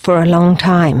grass for a long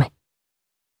time.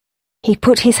 He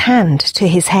put his hand to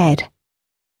his head.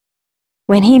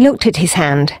 When he looked at his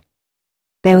hand,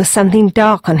 there was something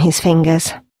dark on his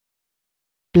fingers.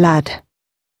 Blood.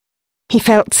 He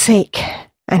felt sick,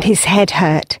 and his head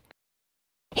hurt.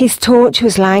 His torch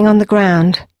was lying on the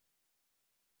ground,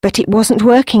 but it wasn't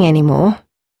working anymore.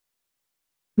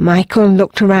 Michael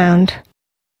looked around.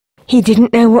 He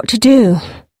didn't know what to do.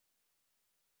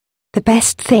 The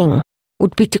best thing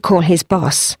would be to call his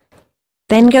boss,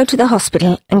 then go to the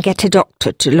hospital and get a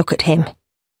doctor to look at him.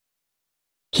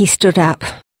 He stood up.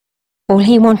 All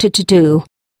he wanted to do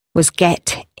was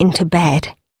get into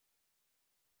bed.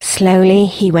 Slowly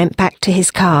he went back to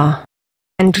his car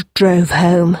and drove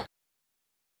home.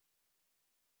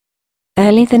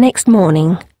 Early the next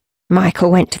morning,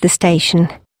 Michael went to the station.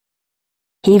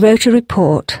 He wrote a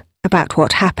report about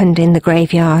what happened in the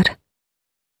graveyard.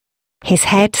 His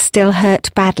head still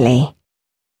hurt badly,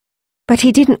 but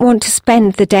he didn't want to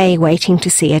spend the day waiting to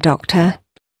see a doctor.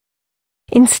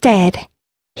 Instead,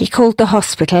 he called the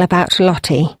hospital about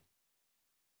Lottie.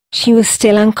 She was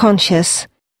still unconscious,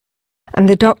 and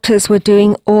the doctors were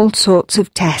doing all sorts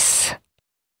of tests.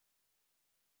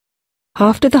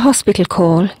 After the hospital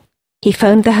call, he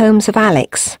phoned the homes of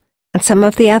Alex and some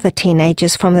of the other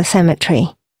teenagers from the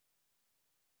cemetery.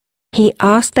 He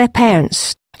asked their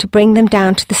parents to bring them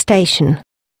down to the station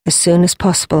as soon as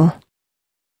possible.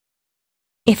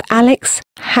 If Alex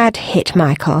had hit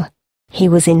Michael, he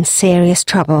was in serious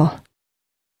trouble.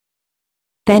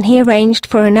 Then he arranged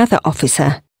for another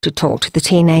officer to talk to the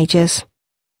teenagers.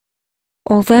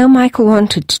 Although Michael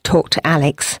wanted to talk to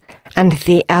Alex and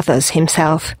the others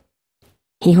himself,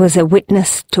 he was a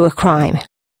witness to a crime.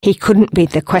 He couldn't be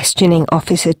the questioning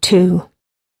officer too.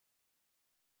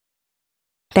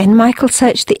 Then Michael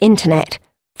searched the internet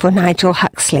for Nigel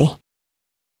Huxley.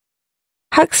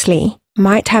 Huxley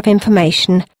might have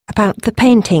information about the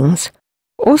paintings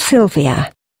or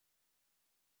Sylvia.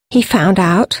 He found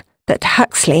out that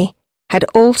Huxley had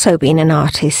also been an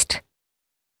artist.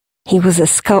 He was a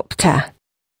sculptor,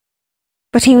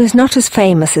 but he was not as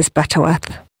famous as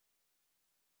Butterworth.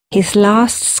 His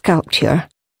last sculpture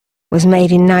was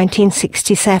made in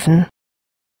 1967.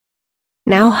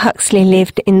 Now Huxley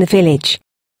lived in the village,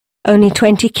 only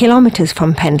 20 kilometres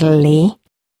from Pendle Lee.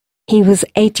 He was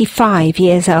 85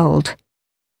 years old,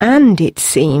 and it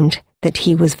seemed that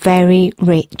he was very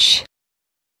rich.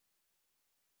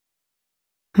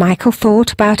 Michael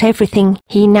thought about everything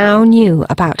he now knew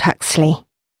about Huxley.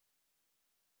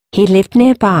 He lived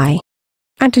nearby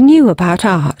and knew about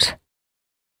art.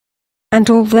 And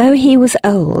although he was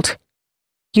old,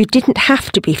 you didn't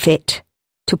have to be fit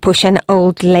to push an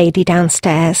old lady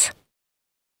downstairs.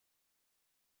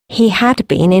 He had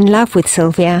been in love with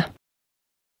Sylvia.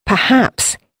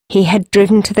 Perhaps he had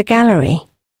driven to the gallery.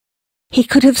 He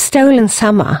could have stolen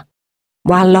Summer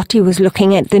while Lottie was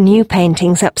looking at the new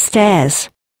paintings upstairs.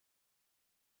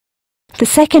 The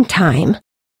second time,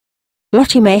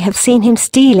 Lottie may have seen him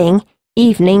stealing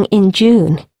Evening in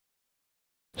June.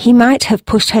 He might have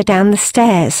pushed her down the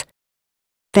stairs,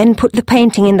 then put the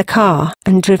painting in the car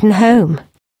and driven home.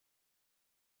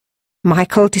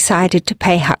 Michael decided to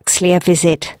pay Huxley a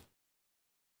visit.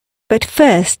 But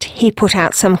first he put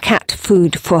out some cat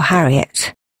food for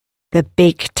Harriet. The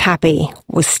big tabby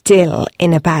was still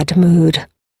in a bad mood.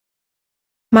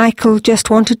 Michael just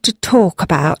wanted to talk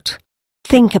about,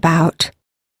 think about,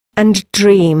 and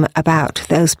dream about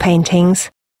those paintings.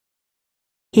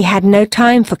 He had no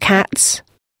time for cats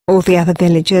or the other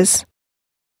villagers.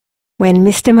 When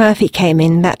Mr. Murphy came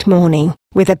in that morning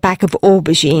with a bag of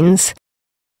aubergines,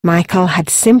 Michael had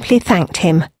simply thanked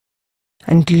him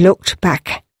and looked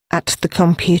back at the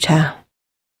computer.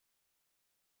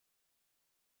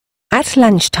 At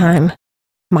lunchtime,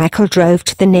 Michael drove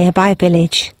to the nearby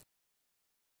village.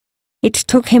 It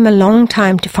took him a long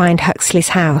time to find Huxley's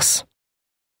house.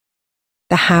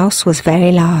 The house was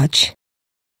very large.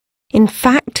 In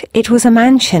fact, it was a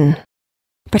mansion,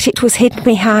 but it was hidden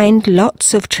behind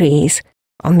lots of trees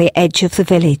on the edge of the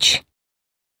village.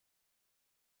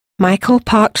 Michael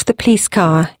parked the police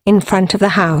car in front of the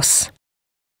house.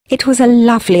 It was a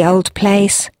lovely old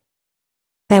place.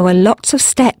 There were lots of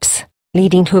steps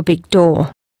leading to a big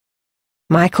door.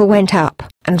 Michael went up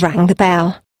and rang the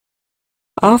bell.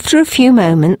 After a few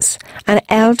moments, an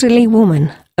elderly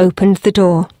woman opened the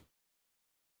door.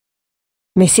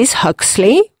 "Mrs.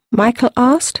 Huxley?" Michael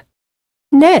asked.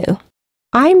 "No,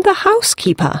 I'm the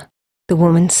housekeeper," the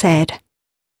woman said.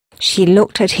 She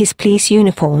looked at his police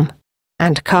uniform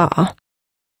and car.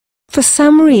 For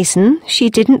some reason, she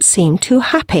didn't seem too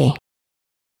happy.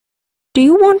 "Do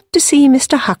you want to see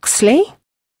Mr. Huxley?"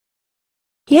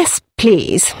 "Yes,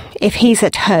 please, if he's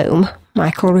at home,"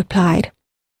 Michael replied.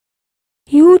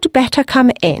 "You'd better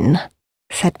come in,"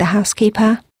 said the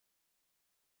housekeeper.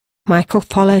 Michael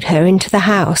followed her into the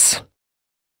house.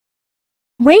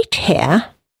 "Wait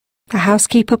here." The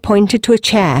housekeeper pointed to a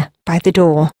chair by the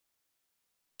door.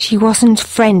 She wasn't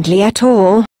friendly at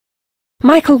all.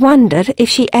 Michael wondered if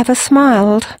she ever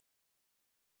smiled.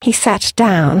 He sat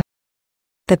down.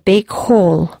 The big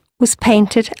hall was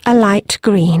painted a light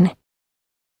green.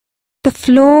 The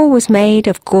floor was made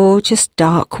of gorgeous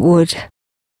dark wood.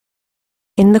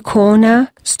 In the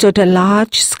corner stood a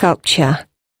large sculpture.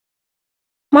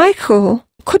 Michael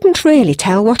couldn't really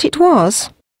tell what it was.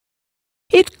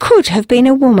 It could have been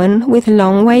a woman with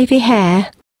long wavy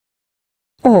hair,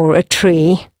 or a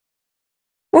tree.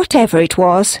 Whatever it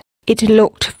was, it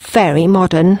looked very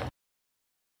modern.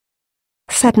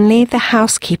 Suddenly the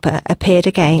housekeeper appeared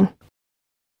again.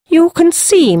 "You can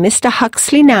see Mr.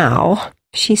 Huxley now,"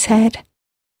 she said.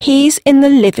 "He's in the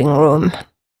living room."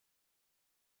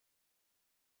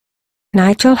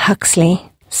 Nigel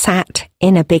Huxley sat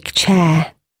in a big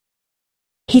chair.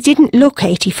 He didn't look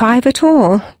 85 at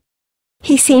all.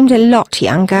 He seemed a lot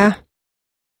younger.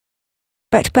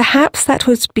 But perhaps that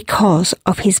was because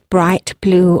of his bright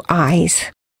blue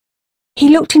eyes. He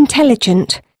looked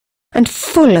intelligent and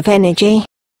full of energy.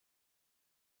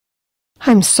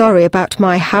 "I'm sorry about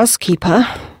my housekeeper,"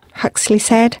 Huxley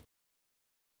said.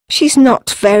 "She's not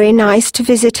very nice to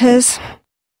visitors,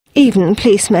 even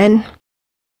policemen."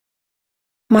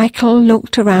 Michael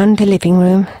looked around the living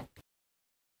room.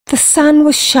 The sun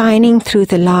was shining through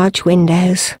the large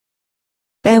windows.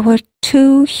 There were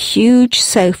 2 huge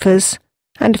sofas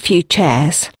and a few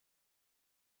chairs.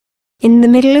 In the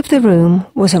middle of the room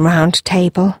was a round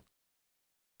table.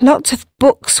 Lots of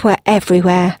books were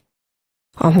everywhere,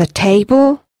 on the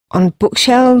table, on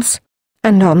bookshelves,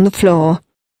 and on the floor.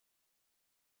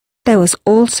 There was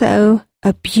also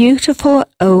a beautiful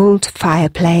old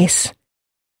fireplace.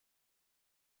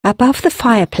 Above the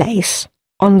fireplace,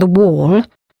 on the wall,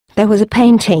 there was a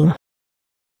painting.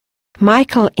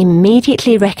 Michael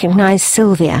immediately recognized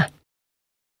Sylvia.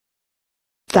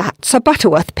 "That's a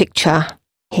Butterworth picture,"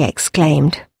 he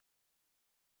exclaimed.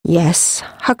 "Yes,"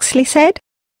 Huxley said.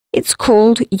 "It's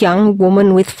called Young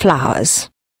Woman with Flowers.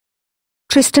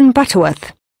 Tristan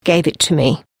Butterworth gave it to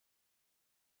me."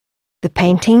 The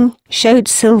painting showed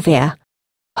Sylvia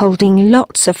holding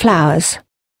lots of flowers.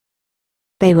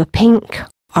 They were pink,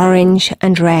 orange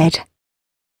and red.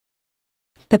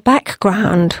 The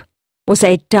background was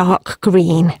a dark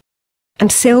green,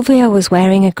 and Sylvia was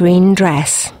wearing a green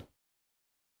dress.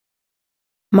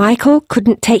 Michael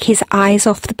couldn't take his eyes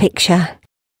off the picture.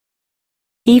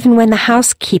 Even when the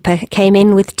housekeeper came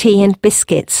in with tea and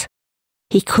biscuits,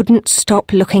 he couldn't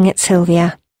stop looking at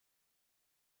Sylvia.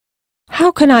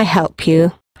 "How can I help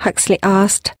you?" Huxley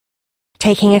asked,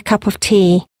 taking a cup of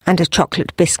tea and a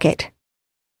chocolate biscuit.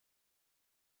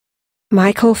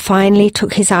 Michael finally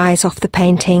took his eyes off the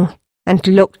painting and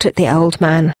looked at the old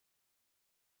man.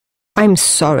 "I'm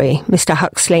sorry, Mr.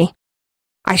 Huxley.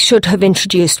 I should have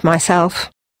introduced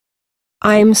myself.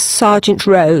 I'm Sergeant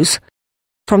Rose,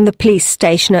 from the police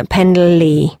station at Pendle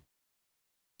Lee.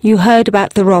 You heard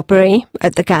about the robbery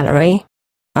at the gallery?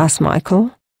 Asked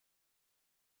Michael.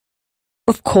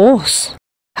 Of course,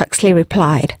 Huxley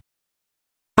replied.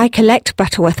 I collect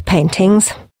Butterworth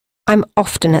paintings. I'm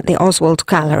often at the Oswald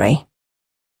Gallery.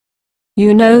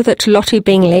 You know that Lottie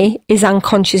Bingley is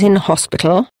unconscious in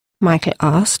hospital? Michael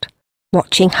asked,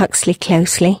 watching Huxley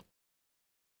closely.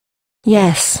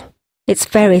 Yes, it's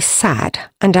very sad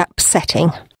and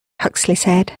upsetting, Huxley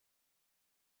said.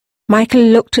 Michael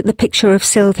looked at the picture of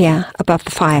Sylvia above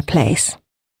the fireplace.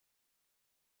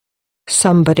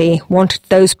 Somebody wanted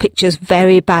those pictures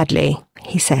very badly,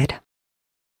 he said.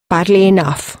 Badly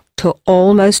enough to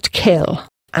almost kill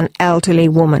an elderly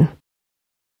woman.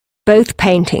 Both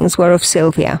paintings were of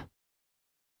Sylvia.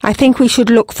 I think we should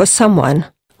look for someone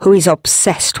who is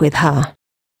obsessed with her.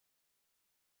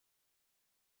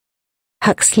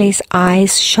 Huxley's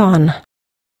eyes shone,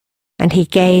 and he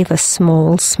gave a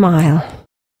small smile.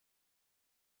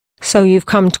 So you've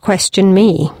come to question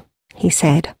me, he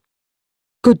said.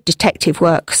 Good detective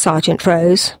work, Sergeant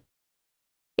Rose.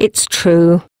 It's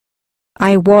true.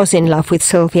 I was in love with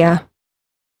Sylvia.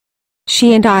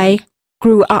 She and I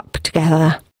grew up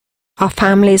together. Our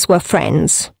families were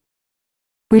friends.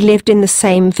 We lived in the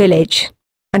same village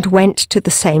and went to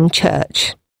the same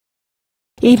church.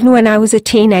 Even when I was a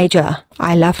teenager,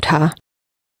 I loved her.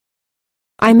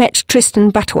 I met Tristan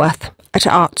Butterworth at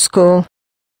art school.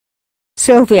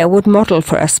 Sylvia would model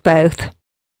for us both.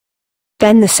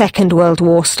 Then the Second World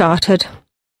War started.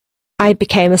 I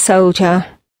became a soldier.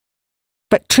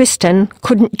 But Tristan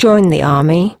couldn't join the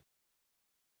army.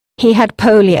 He had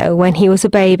polio when he was a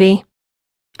baby,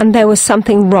 and there was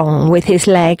something wrong with his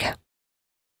leg.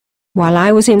 While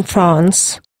I was in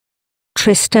France,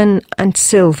 Tristan and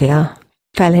Sylvia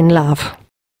fell in love.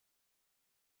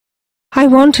 I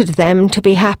wanted them to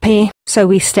be happy, so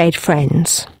we stayed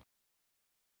friends.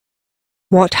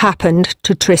 What happened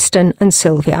to Tristan and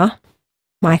Sylvia?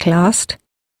 Michael asked.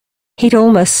 He'd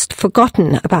almost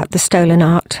forgotten about the stolen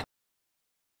art.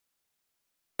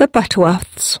 The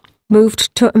Butterworths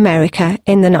moved to America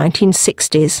in the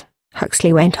 1960s,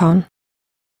 Huxley went on.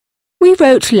 We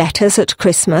wrote letters at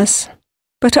Christmas,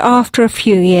 but after a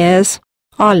few years,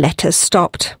 our letters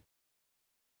stopped.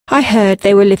 I heard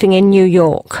they were living in New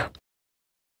York.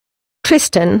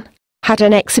 Tristan had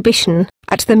an exhibition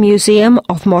at the Museum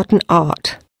of Modern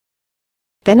Art.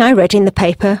 Then I read in the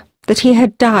paper that he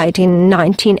had died in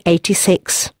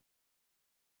 1986.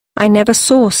 I never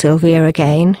saw Sylvia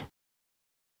again.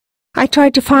 I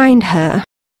tried to find her,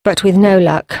 but with no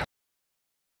luck.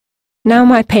 Now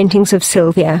my paintings of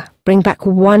Sylvia bring back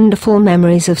wonderful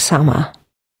memories of summer.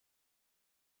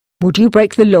 Would you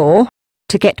break the law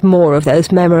to get more of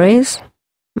those memories?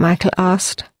 Michael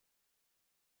asked.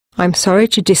 I'm sorry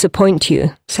to disappoint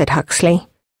you, said Huxley,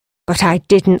 but I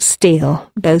didn't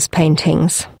steal those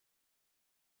paintings.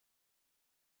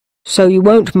 So you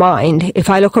won't mind if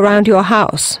I look around your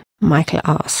house? Michael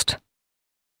asked.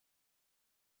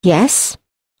 Yes,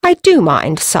 I do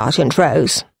mind, Sergeant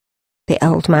Rose, the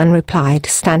old man replied,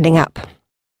 standing up.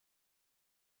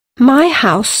 My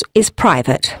house is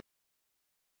private.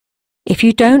 If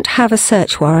you don't have a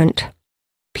search warrant,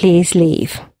 please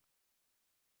leave.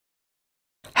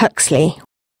 Huxley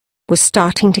was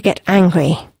starting to get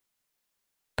angry,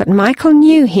 but Michael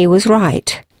knew he was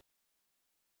right.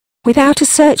 Without a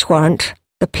search warrant,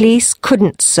 the police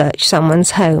couldn't search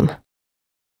someone's home.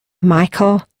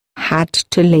 Michael had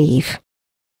to leave.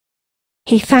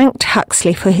 He thanked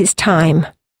Huxley for his time.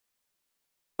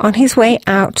 On his way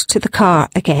out to the car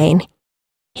again,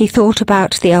 he thought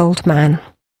about the old man.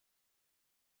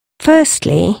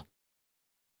 Firstly,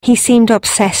 he seemed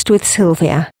obsessed with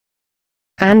Sylvia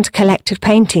and collected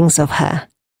paintings of her.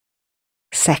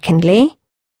 Secondly,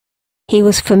 he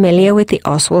was familiar with the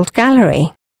Oswald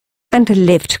Gallery and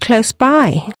lived close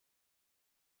by.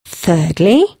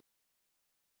 Thirdly,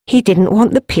 he didn't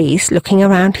want the police looking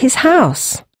around his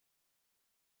house.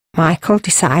 Michael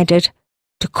decided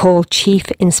to call Chief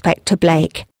Inspector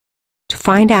Blake to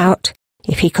find out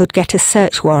if he could get a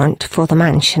search warrant for the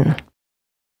mansion.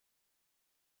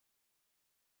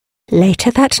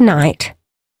 Later that night,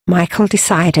 Michael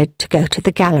decided to go to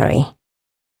the gallery.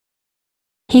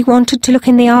 He wanted to look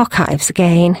in the archives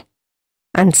again,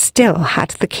 and still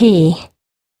had the key.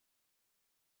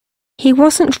 He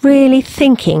wasn't really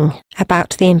thinking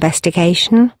about the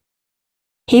investigation.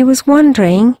 He was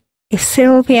wondering if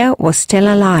Sylvia was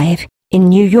still alive in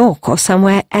New York or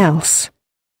somewhere else.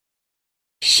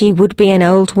 She would be an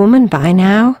old woman by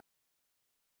now.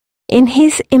 In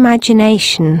his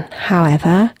imagination,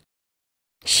 however,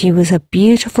 She was a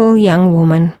beautiful young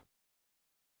woman.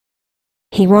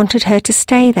 He wanted her to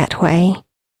stay that way.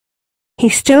 He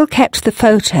still kept the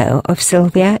photo of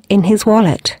Sylvia in his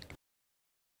wallet.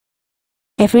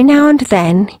 Every now and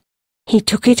then, he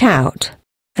took it out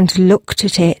and looked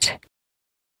at it.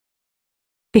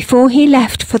 Before he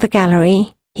left for the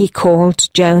gallery, he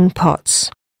called Joan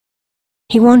Potts.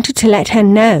 He wanted to let her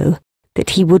know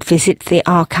that he would visit the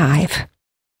archive.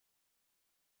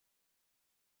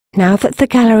 Now that the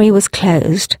gallery was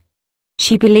closed,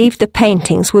 she believed the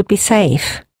paintings would be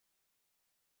safe.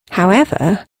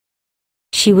 However,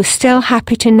 she was still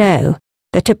happy to know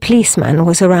that a policeman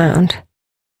was around.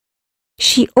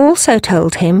 She also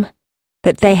told him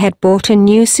that they had bought a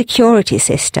new security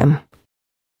system.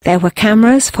 There were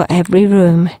cameras for every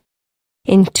room.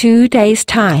 In 2 days'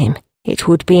 time, it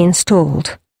would be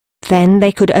installed. Then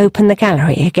they could open the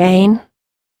gallery again.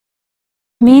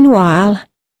 Meanwhile,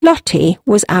 Lottie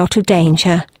was out of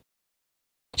danger.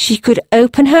 She could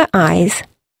open her eyes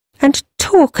and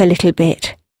talk a little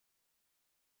bit.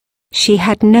 She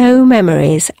had no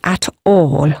memories at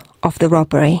all of the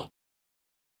robbery.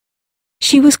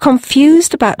 She was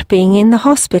confused about being in the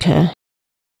hospital.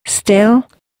 Still,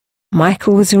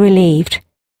 Michael was relieved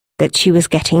that she was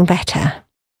getting better.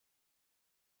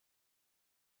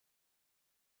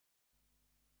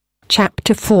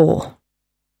 Chapter 4.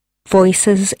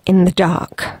 Voices in the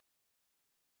Dark.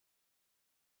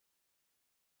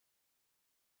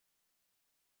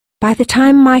 By the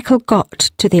time Michael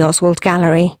got to the Oswald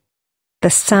Gallery, the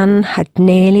sun had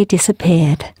nearly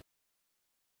disappeared.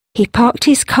 He parked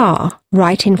his car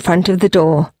right in front of the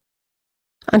door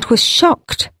and was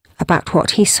shocked about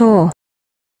what he saw.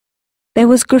 There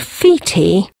was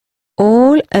graffiti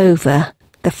all over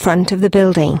the front of the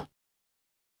building.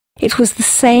 It was the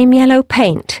same yellow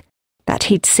paint that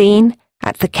he'd seen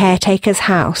at the caretaker's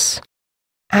house,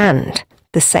 and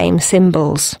the same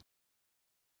symbols.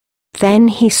 Then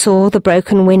he saw the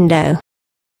broken window.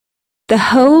 The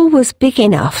hole was big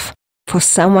enough for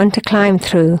someone to climb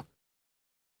through,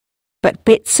 but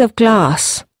bits of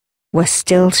glass were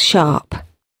still sharp.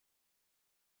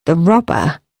 The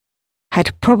robber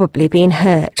had probably been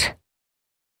hurt.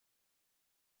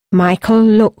 Michael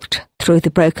looked through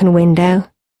the broken window.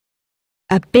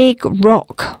 A big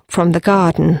rock from the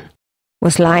garden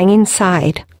was lying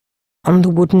inside on the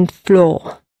wooden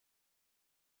floor.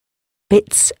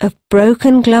 Bits of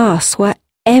broken glass were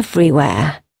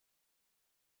everywhere.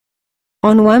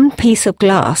 On one piece of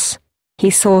glass, he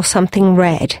saw something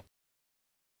red.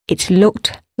 It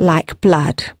looked like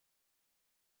blood.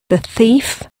 The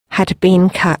thief had been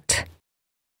cut.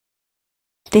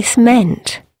 This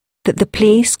meant that the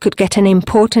police could get an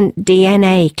important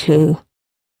DNA clue.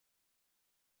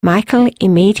 Michael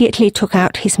immediately took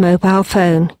out his mobile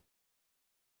phone.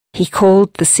 He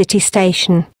called the city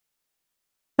station.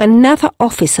 Another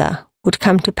officer would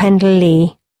come to Pendle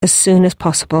Lee as soon as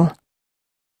possible.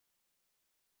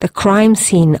 The crime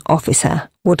scene officer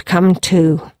would come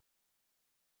too.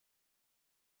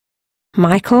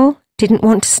 Michael didn't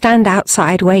want to stand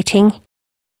outside waiting.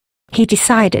 He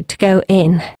decided to go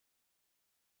in.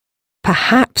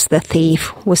 Perhaps the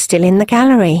thief was still in the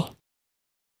gallery.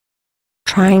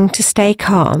 Trying to stay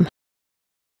calm,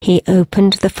 he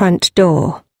opened the front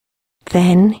door.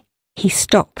 Then he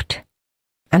stopped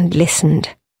and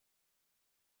listened.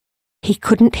 He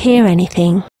couldn't hear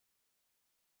anything.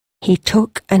 He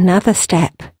took another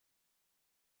step.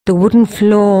 The wooden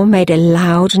floor made a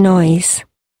loud noise.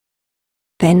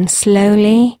 Then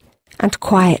slowly and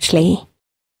quietly,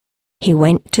 he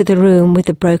went to the room with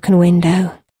the broken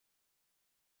window.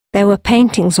 There were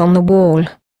paintings on the wall.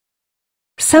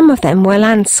 Some of them were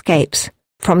landscapes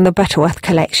from the Butterworth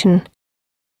collection.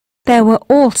 There were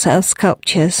also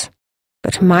sculptures,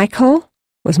 but Michael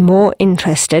was more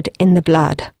interested in the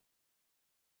blood.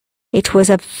 It was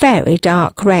a very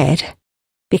dark red,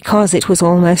 because it was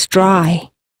almost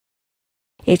dry.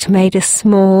 It made a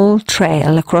small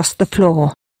trail across the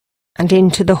floor and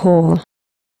into the hall.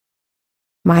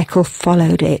 Michael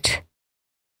followed it.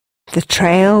 The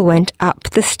trail went up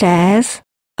the stairs,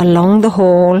 along the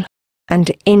hall,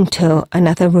 and into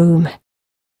another room.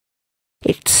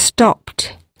 It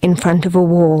stopped in front of a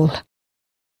wall.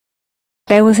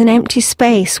 There was an empty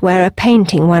space where a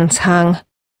painting once hung.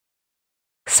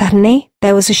 Suddenly,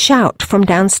 there was a shout from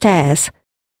downstairs.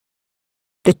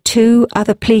 The 2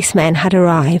 other policemen had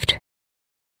arrived.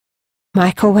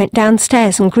 Michael went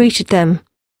downstairs and greeted them.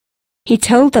 He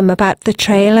told them about the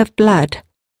trail of blood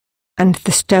and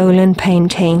the stolen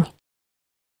painting.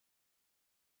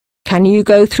 "Can you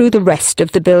go through the rest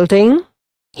of the building?"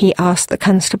 he asked the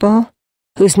constable,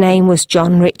 whose name was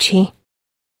John Ritchie.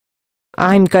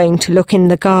 I'm going to look in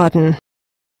the garden.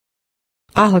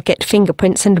 I'll get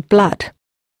fingerprints and blood,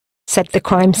 said the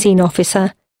crime scene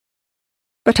officer.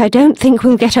 But I don't think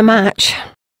we'll get a match.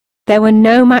 There were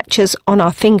no matches on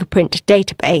our fingerprint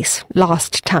database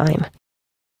last time.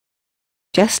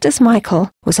 Just as Michael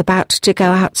was about to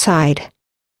go outside,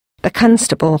 the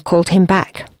constable called him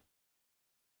back.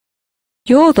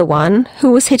 "You're the one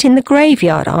who was hit in the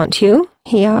graveyard, aren't you?"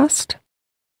 he asked.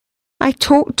 "I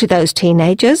talked to those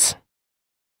teenagers.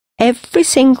 Every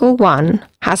single one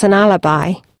has an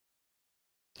alibi.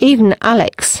 Even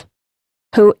Alex,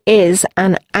 who is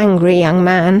an angry young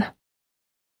man.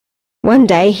 One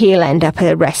day he'll end up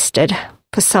arrested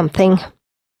for something,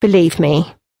 believe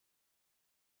me."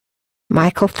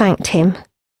 Michael thanked him,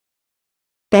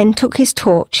 then took his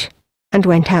torch and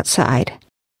went outside.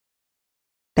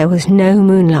 There was no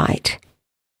moonlight,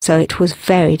 so it was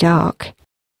very dark.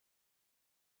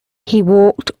 He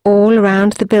walked all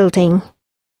around the building,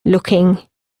 looking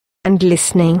and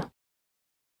listening.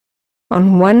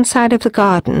 On one side of the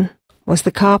garden was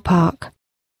the car park.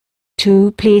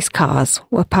 2 police cars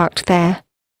were parked there.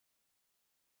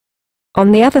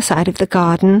 On the other side of the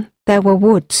garden there were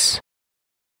woods.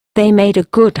 They made a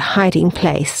good hiding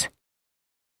place.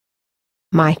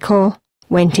 Michael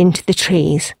went into the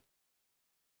trees.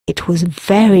 It was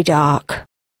very dark,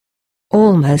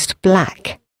 almost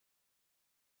black.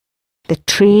 The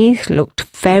trees looked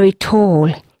very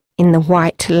tall in the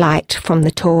white light from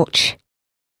the torch.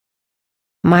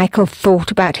 Michael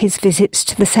thought about his visits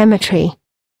to the cemetery.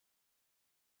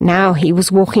 Now he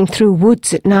was walking through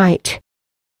woods at night.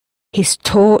 His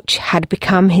torch had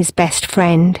become his best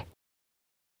friend.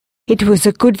 It was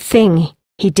a good thing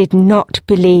he did not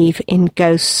believe in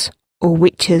ghosts or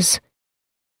witches.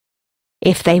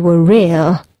 If they were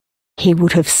real, he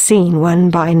would have seen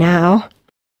one by now.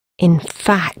 In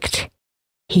fact,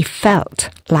 he felt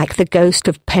like the ghost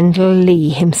of Pendle Lee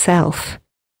himself.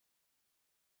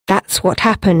 That's what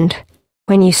happened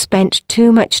when you spent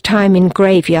too much time in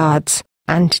graveyards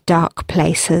and dark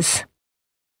places.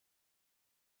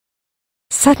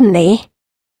 Suddenly,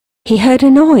 he heard a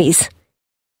noise.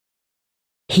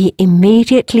 He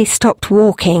immediately stopped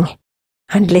walking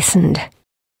and listened.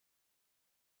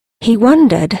 He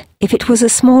wondered if it was a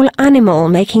small animal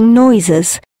making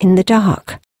noises in the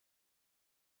dark.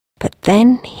 But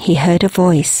then he heard a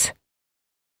voice.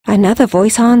 Another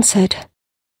voice answered.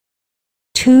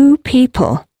 2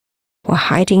 people were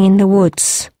hiding in the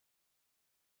woods.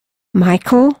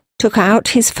 Michael took out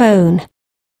his phone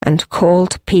and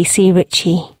called PC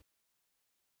Ritchie.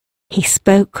 He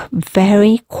spoke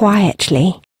very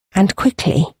quietly and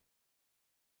quickly.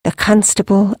 The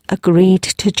constable agreed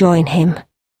to join him.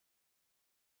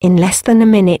 In less than a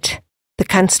minute, the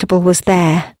constable was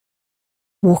there,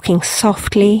 walking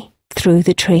softly through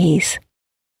the trees.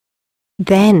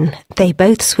 Then they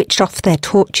both switched off their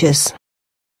torches.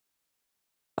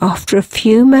 After a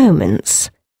few moments,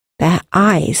 their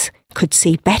eyes could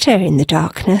see better in the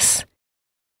darkness.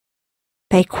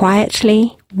 They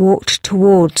quietly walked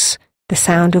towards the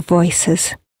sound of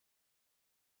voices.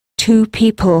 2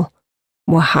 people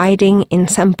were hiding in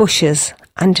some bushes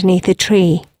underneath a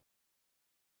tree.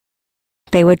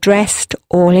 They were dressed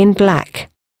all in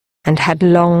black and had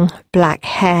long black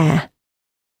hair.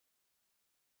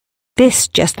 This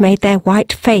just made their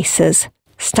white faces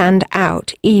stand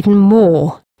out even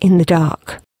more in the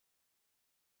dark.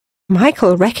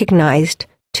 Michael recognized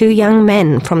 2 young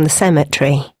men from the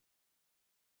cemetery.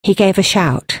 He gave a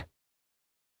shout.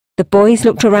 The boys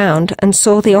looked around and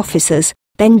saw the officers,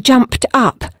 then jumped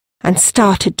up and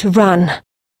started to run.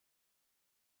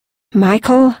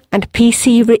 Michael and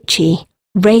PC Ritchie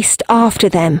raced after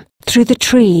them through the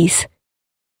trees.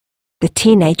 The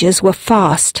teenagers were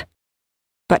fast,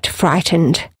 but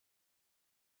frightened.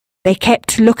 They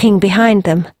kept looking behind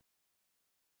them.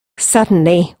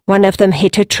 Suddenly, one of them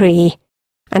hit a tree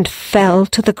and fell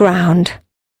to the ground.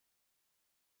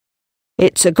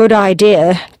 "It's a good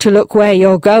idea to look where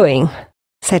you're going,"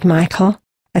 said Michael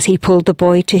as he pulled the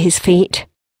boy to his feet.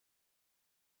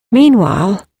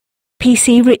 Meanwhile,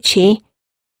 PC Ritchie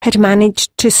had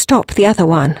managed to stop the other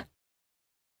one.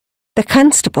 The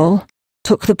constable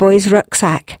took the boy's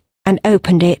rucksack and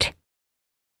opened it.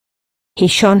 He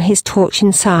shone his torch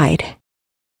inside.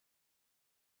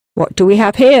 "What do we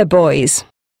have here, boys?"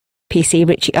 PC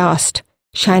Ritchie asked,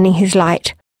 shining his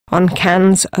light on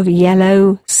cans of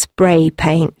yellow spray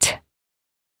paint.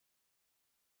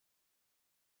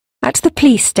 At the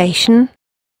police station,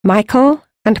 Michael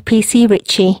and PC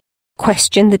Ritchie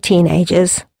questioned the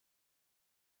teenagers.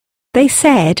 They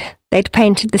said they'd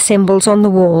painted the symbols on the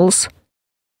walls,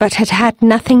 but had had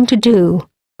nothing to do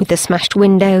with the smashed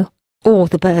window or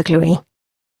the burglary.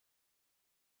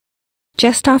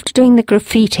 Just after doing the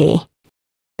graffiti,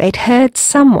 they'd heard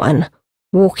someone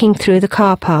walking through the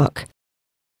car park.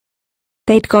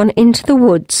 They'd gone into the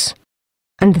woods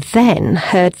and then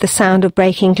heard the sound of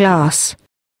breaking glass.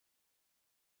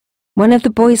 One of the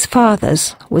boys'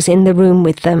 fathers was in the room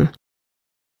with them,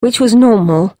 which was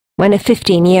normal when a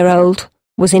 15-year-old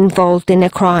was involved in a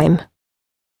crime.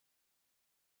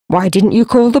 "Why didn't you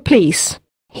call the police?"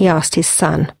 he asked his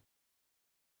son.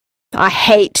 "I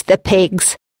hate the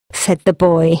pigs," said the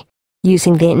boy,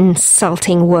 using the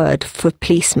insulting word for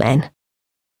policemen.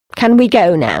 "Can we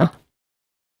go now?"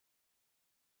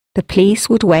 The police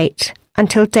would wait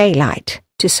until daylight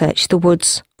to search the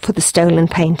woods for the stolen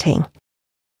painting.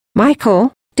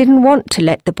 Michael didn't want to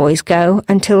let the boys go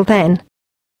until then,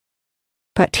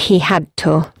 but he had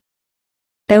to.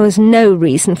 There was no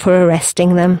reason for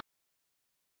arresting them.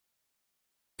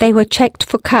 They were checked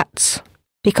for cuts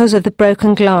because of the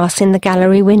broken glass in the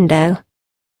gallery window,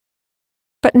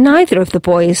 but neither of the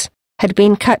boys had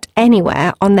been cut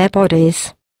anywhere on their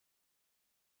bodies.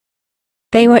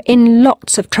 They were in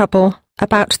lots of trouble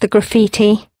about the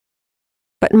graffiti,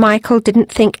 but Michael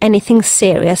didn't think anything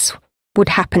serious would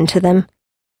happen to them.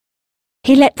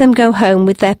 He let them go home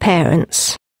with their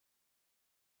parents.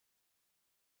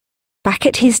 Back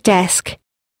at his desk,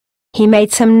 he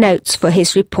made some notes for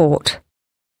his report.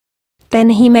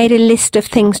 Then he made a list of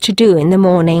things to do in the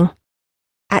morning.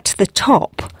 At the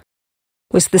top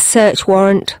was the search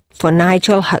warrant for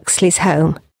Nigel Huxley's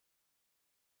home.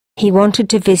 He wanted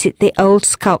to visit the old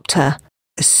sculptor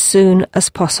as soon as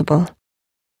possible.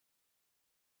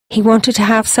 He wanted to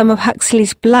have some of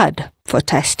Huxley's blood for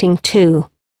testing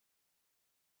too.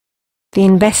 The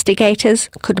investigators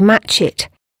could match it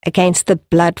against the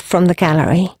blood from the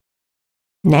gallery.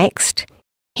 Next,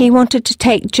 he wanted to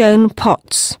take Joan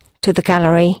Potts to the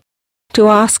gallery to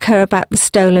ask her about the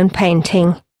stolen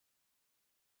painting.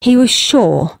 He was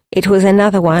sure it was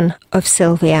another one of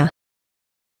Sylvia.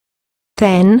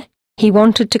 Then he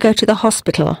wanted to go to the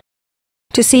hospital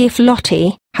to see if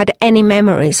Lottie had any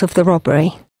memories of the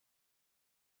robbery.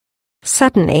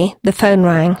 Suddenly the phone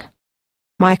rang.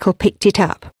 Michael picked it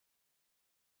up.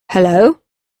 "Hello?"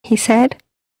 he said.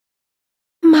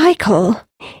 "Michael,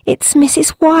 it's Mrs.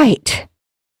 White,"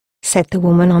 said the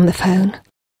woman on the phone.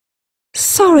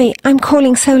 "Sorry I'm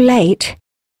calling so late.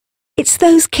 It's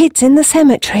those kids in the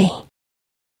cemetery."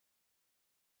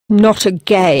 "Not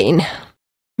again,"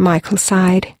 Michael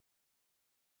sighed.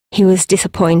 He was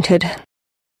disappointed.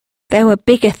 There were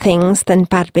bigger things than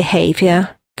bad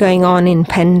behaviour going on in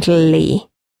Pendle Lee.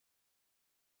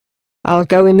 "I'll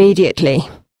go immediately,"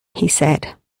 he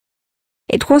said.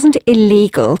 It wasn't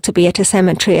illegal to be at a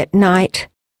cemetery at night,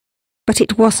 but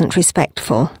it wasn't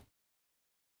respectful.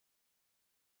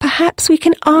 "Perhaps we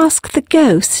can ask the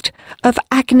ghost of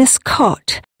Agnes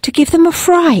Cott to give them a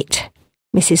fright,"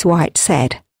 Mrs. White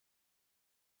said.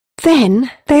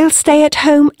 "Then they'll stay at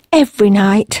home every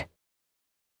night."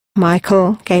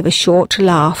 Michael gave a short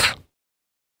laugh.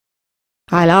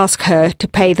 "I'll ask her to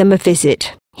pay them a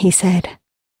visit," he said.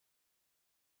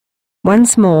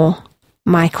 Once more,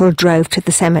 Michael drove to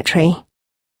the cemetery.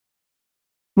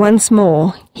 Once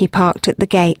more, he parked at the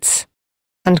gates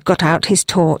and got out his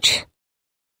torch.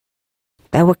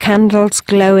 There were candles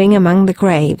glowing among the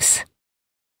graves.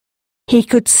 He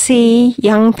could see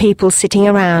young people sitting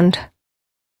around.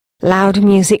 Loud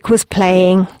music was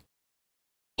playing.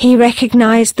 He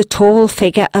recognized the tall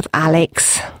figure of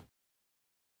Alex.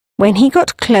 When he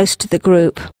got close to the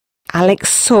group,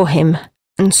 Alex saw him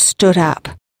and stood up.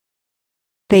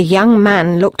 The young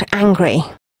man looked angry.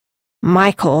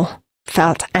 Michael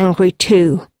felt angry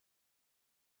too.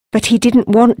 But he didn't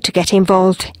want to get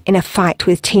involved in a fight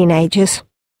with teenagers.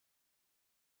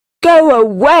 "Go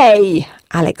away!"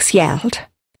 Alex yelled.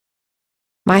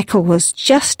 Michael was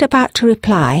just about to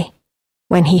reply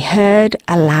when he heard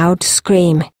a loud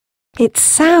scream. It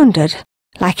sounded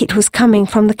like it was coming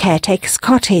from the caretaker's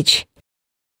cottage.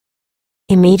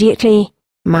 Immediately,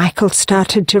 Michael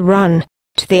started to run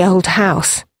to the old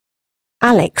house.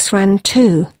 Alex ran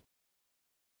too.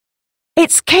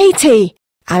 "It's Katie!"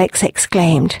 Alex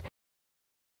exclaimed.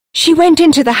 "She went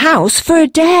into the house for a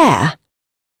dare."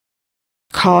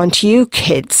 "Can't you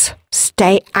kids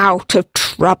stay out of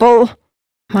trouble?"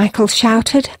 Michael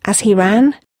shouted as he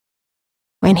ran.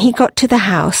 When he got to the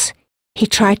house, he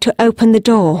tried to open the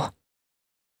door.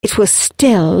 It was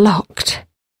still locked.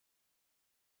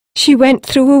 "She went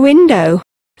through a window,"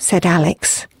 said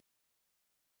Alex.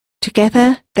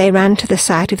 Together they ran to the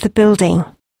side of the building.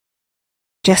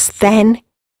 Just then,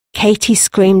 Katie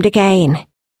screamed again.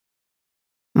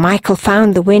 Michael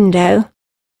found the window.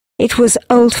 It was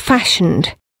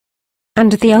old-fashioned.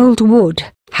 and the old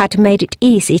wood had made it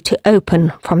easy to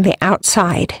open from the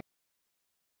outside.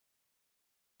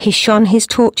 He shone his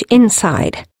torch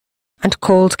inside and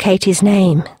called Katie's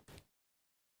name.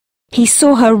 He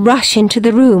saw her rush into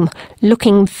the room,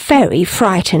 looking very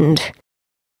frightened.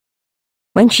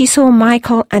 When she saw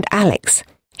Michael and Alex,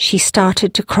 she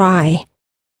started to cry,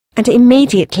 and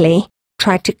immediately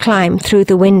tried to climb through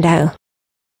the window.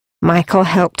 Michael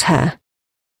helped her.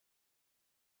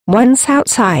 Once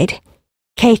outside,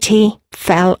 Katie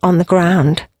fell on the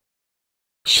ground.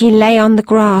 She lay on the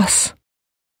grass.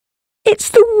 "It's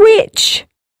the witch,"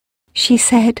 she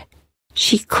said.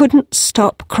 She couldn't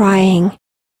stop crying.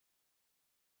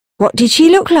 "What did she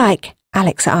look like?"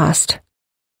 Alex asked.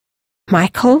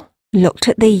 Michael looked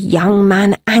at the young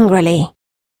man angrily.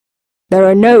 "There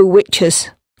are no witches,"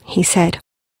 he said,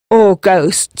 "or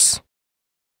ghosts."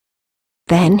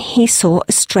 Then he saw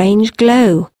a strange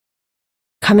glow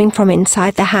coming from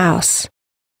inside the house.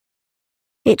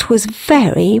 It was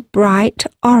very bright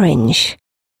orange.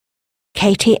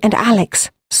 Katie and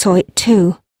Alex saw it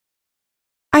too.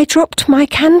 "I dropped my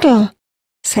candle,"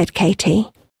 said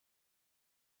Katie.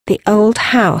 The old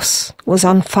house was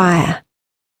on fire.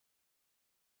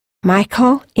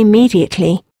 Michael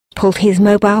immediately pulled his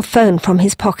mobile phone from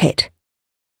his pocket.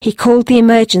 He called the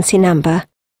emergency number,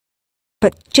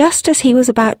 but just as he was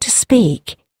about to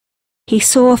speak, he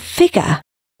saw a figure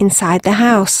inside the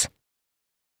house.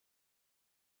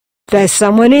 "There's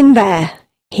someone in there,"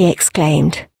 he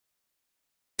exclaimed.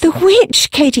 "The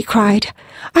witch!" Katie cried.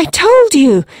 "I told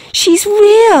you, she's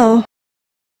real!"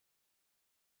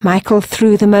 Michael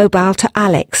threw the mobile to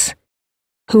Alex,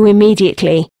 who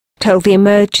immediately told the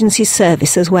emergency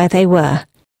services where they were.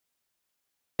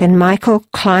 Then Michael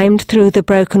climbed through the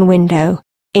broken window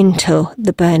into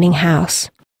the burning house.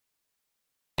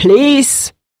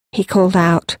 "Police!" he called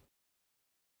out,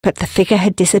 but the figure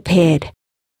had disappeared.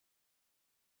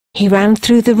 He ran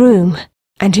through the room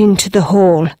and into the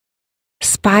hall.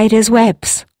 Spiders'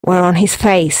 webs were on his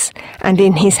face and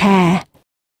in his hair.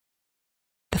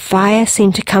 The fire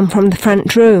seemed to come from the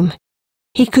front room.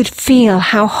 He could feel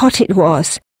how hot it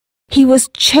was. He was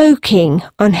choking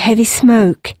on heavy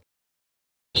smoke.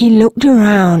 He looked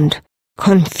around,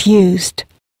 confused.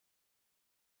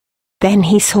 Then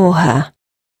he saw her.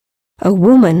 A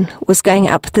woman was going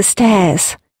up the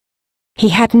stairs. He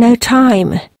had no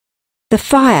time. The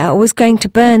fire was going to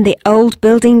burn the old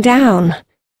building down.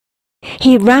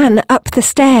 He ran up the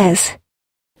stairs.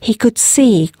 He could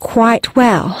see quite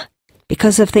well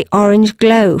because of the orange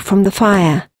glow from the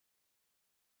fire.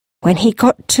 When he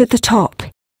got to the top,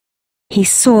 he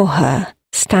saw her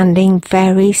standing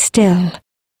very still,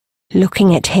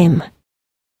 looking at him.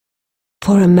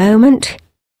 For a moment,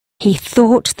 he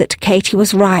thought that Katie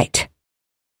was right.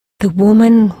 The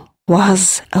woman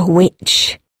was a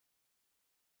witch.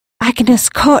 Agnes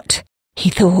Cott, he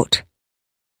thought.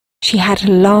 She had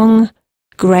long,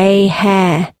 grey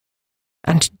hair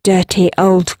and dirty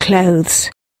old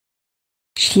clothes.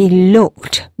 She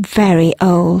looked very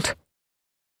old.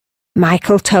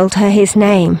 Michael told her his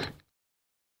name.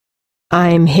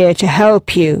 "I'm here to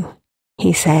help you,"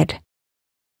 he said.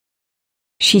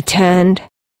 She turned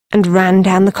and ran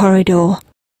down the corridor.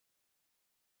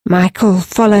 Michael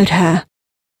followed her.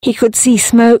 He could see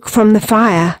smoke from the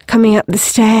fire coming up the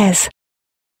stairs.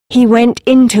 He went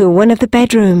into one of the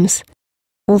bedrooms.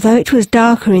 Although it was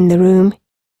darker in the room,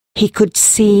 he could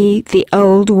see the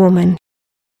old woman.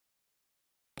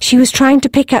 She was trying to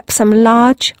pick up some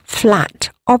large, flat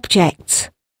objects.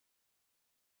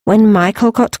 When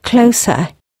Michael got closer,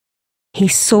 he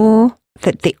saw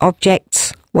that the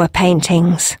objects were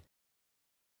paintings.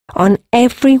 On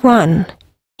every one,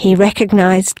 he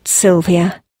recognized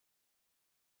Sylvia.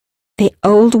 The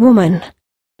old woman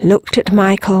looked at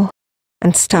Michael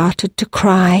and started to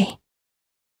cry.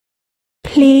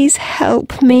 "Please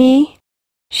help me,"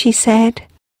 she said.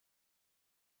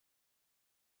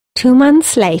 2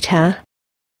 months later,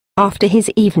 after his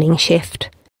evening shift,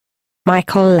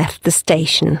 Michael left the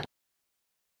station.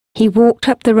 He walked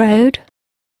up the road.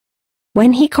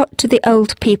 When he got to the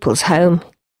old people's home,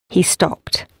 he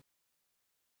stopped.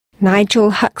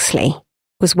 Nigel Huxley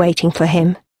was waiting for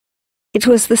him. It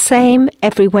was the same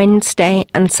every Wednesday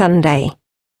and Sunday.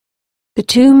 The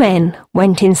two men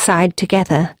went inside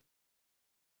together.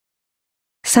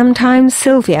 Sometimes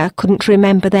Sylvia couldn't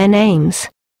remember their names.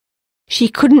 She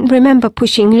couldn't remember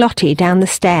pushing Lottie down the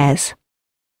stairs,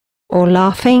 or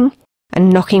laughing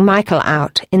and knocking Michael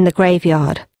out in the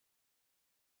graveyard.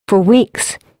 For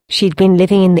weeks, she'd been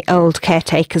living in the old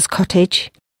caretaker's cottage.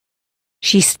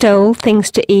 She stole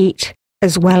things to eat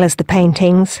as well as the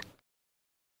paintings.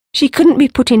 She couldn't be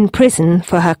put in prison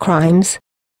for her crimes,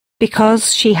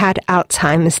 because she had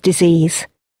Alzheimer's disease.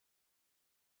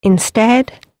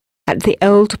 Instead, at the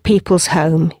old people's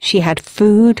home, she had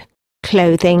food,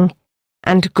 clothing,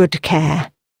 and good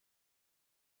care.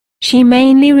 She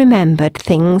mainly remembered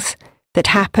things that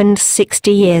happened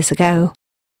 60 years ago.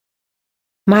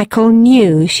 Michael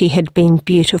knew she had been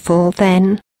beautiful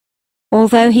then,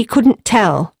 although he couldn't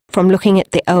tell from looking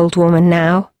at the old woman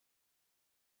now.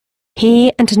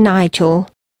 He and Nigel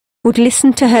would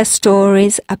listen to her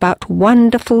stories about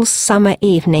wonderful summer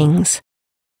evenings,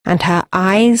 and her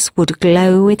eyes would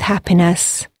glow with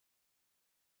happiness.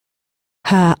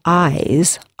 Her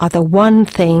eyes are the one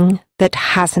thing that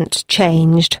hasn't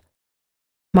changed,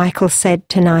 Michael said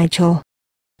to Nigel,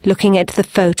 looking at the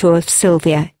photo of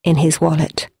Sylvia in his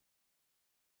wallet.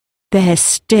 They're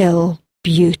still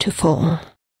beautiful.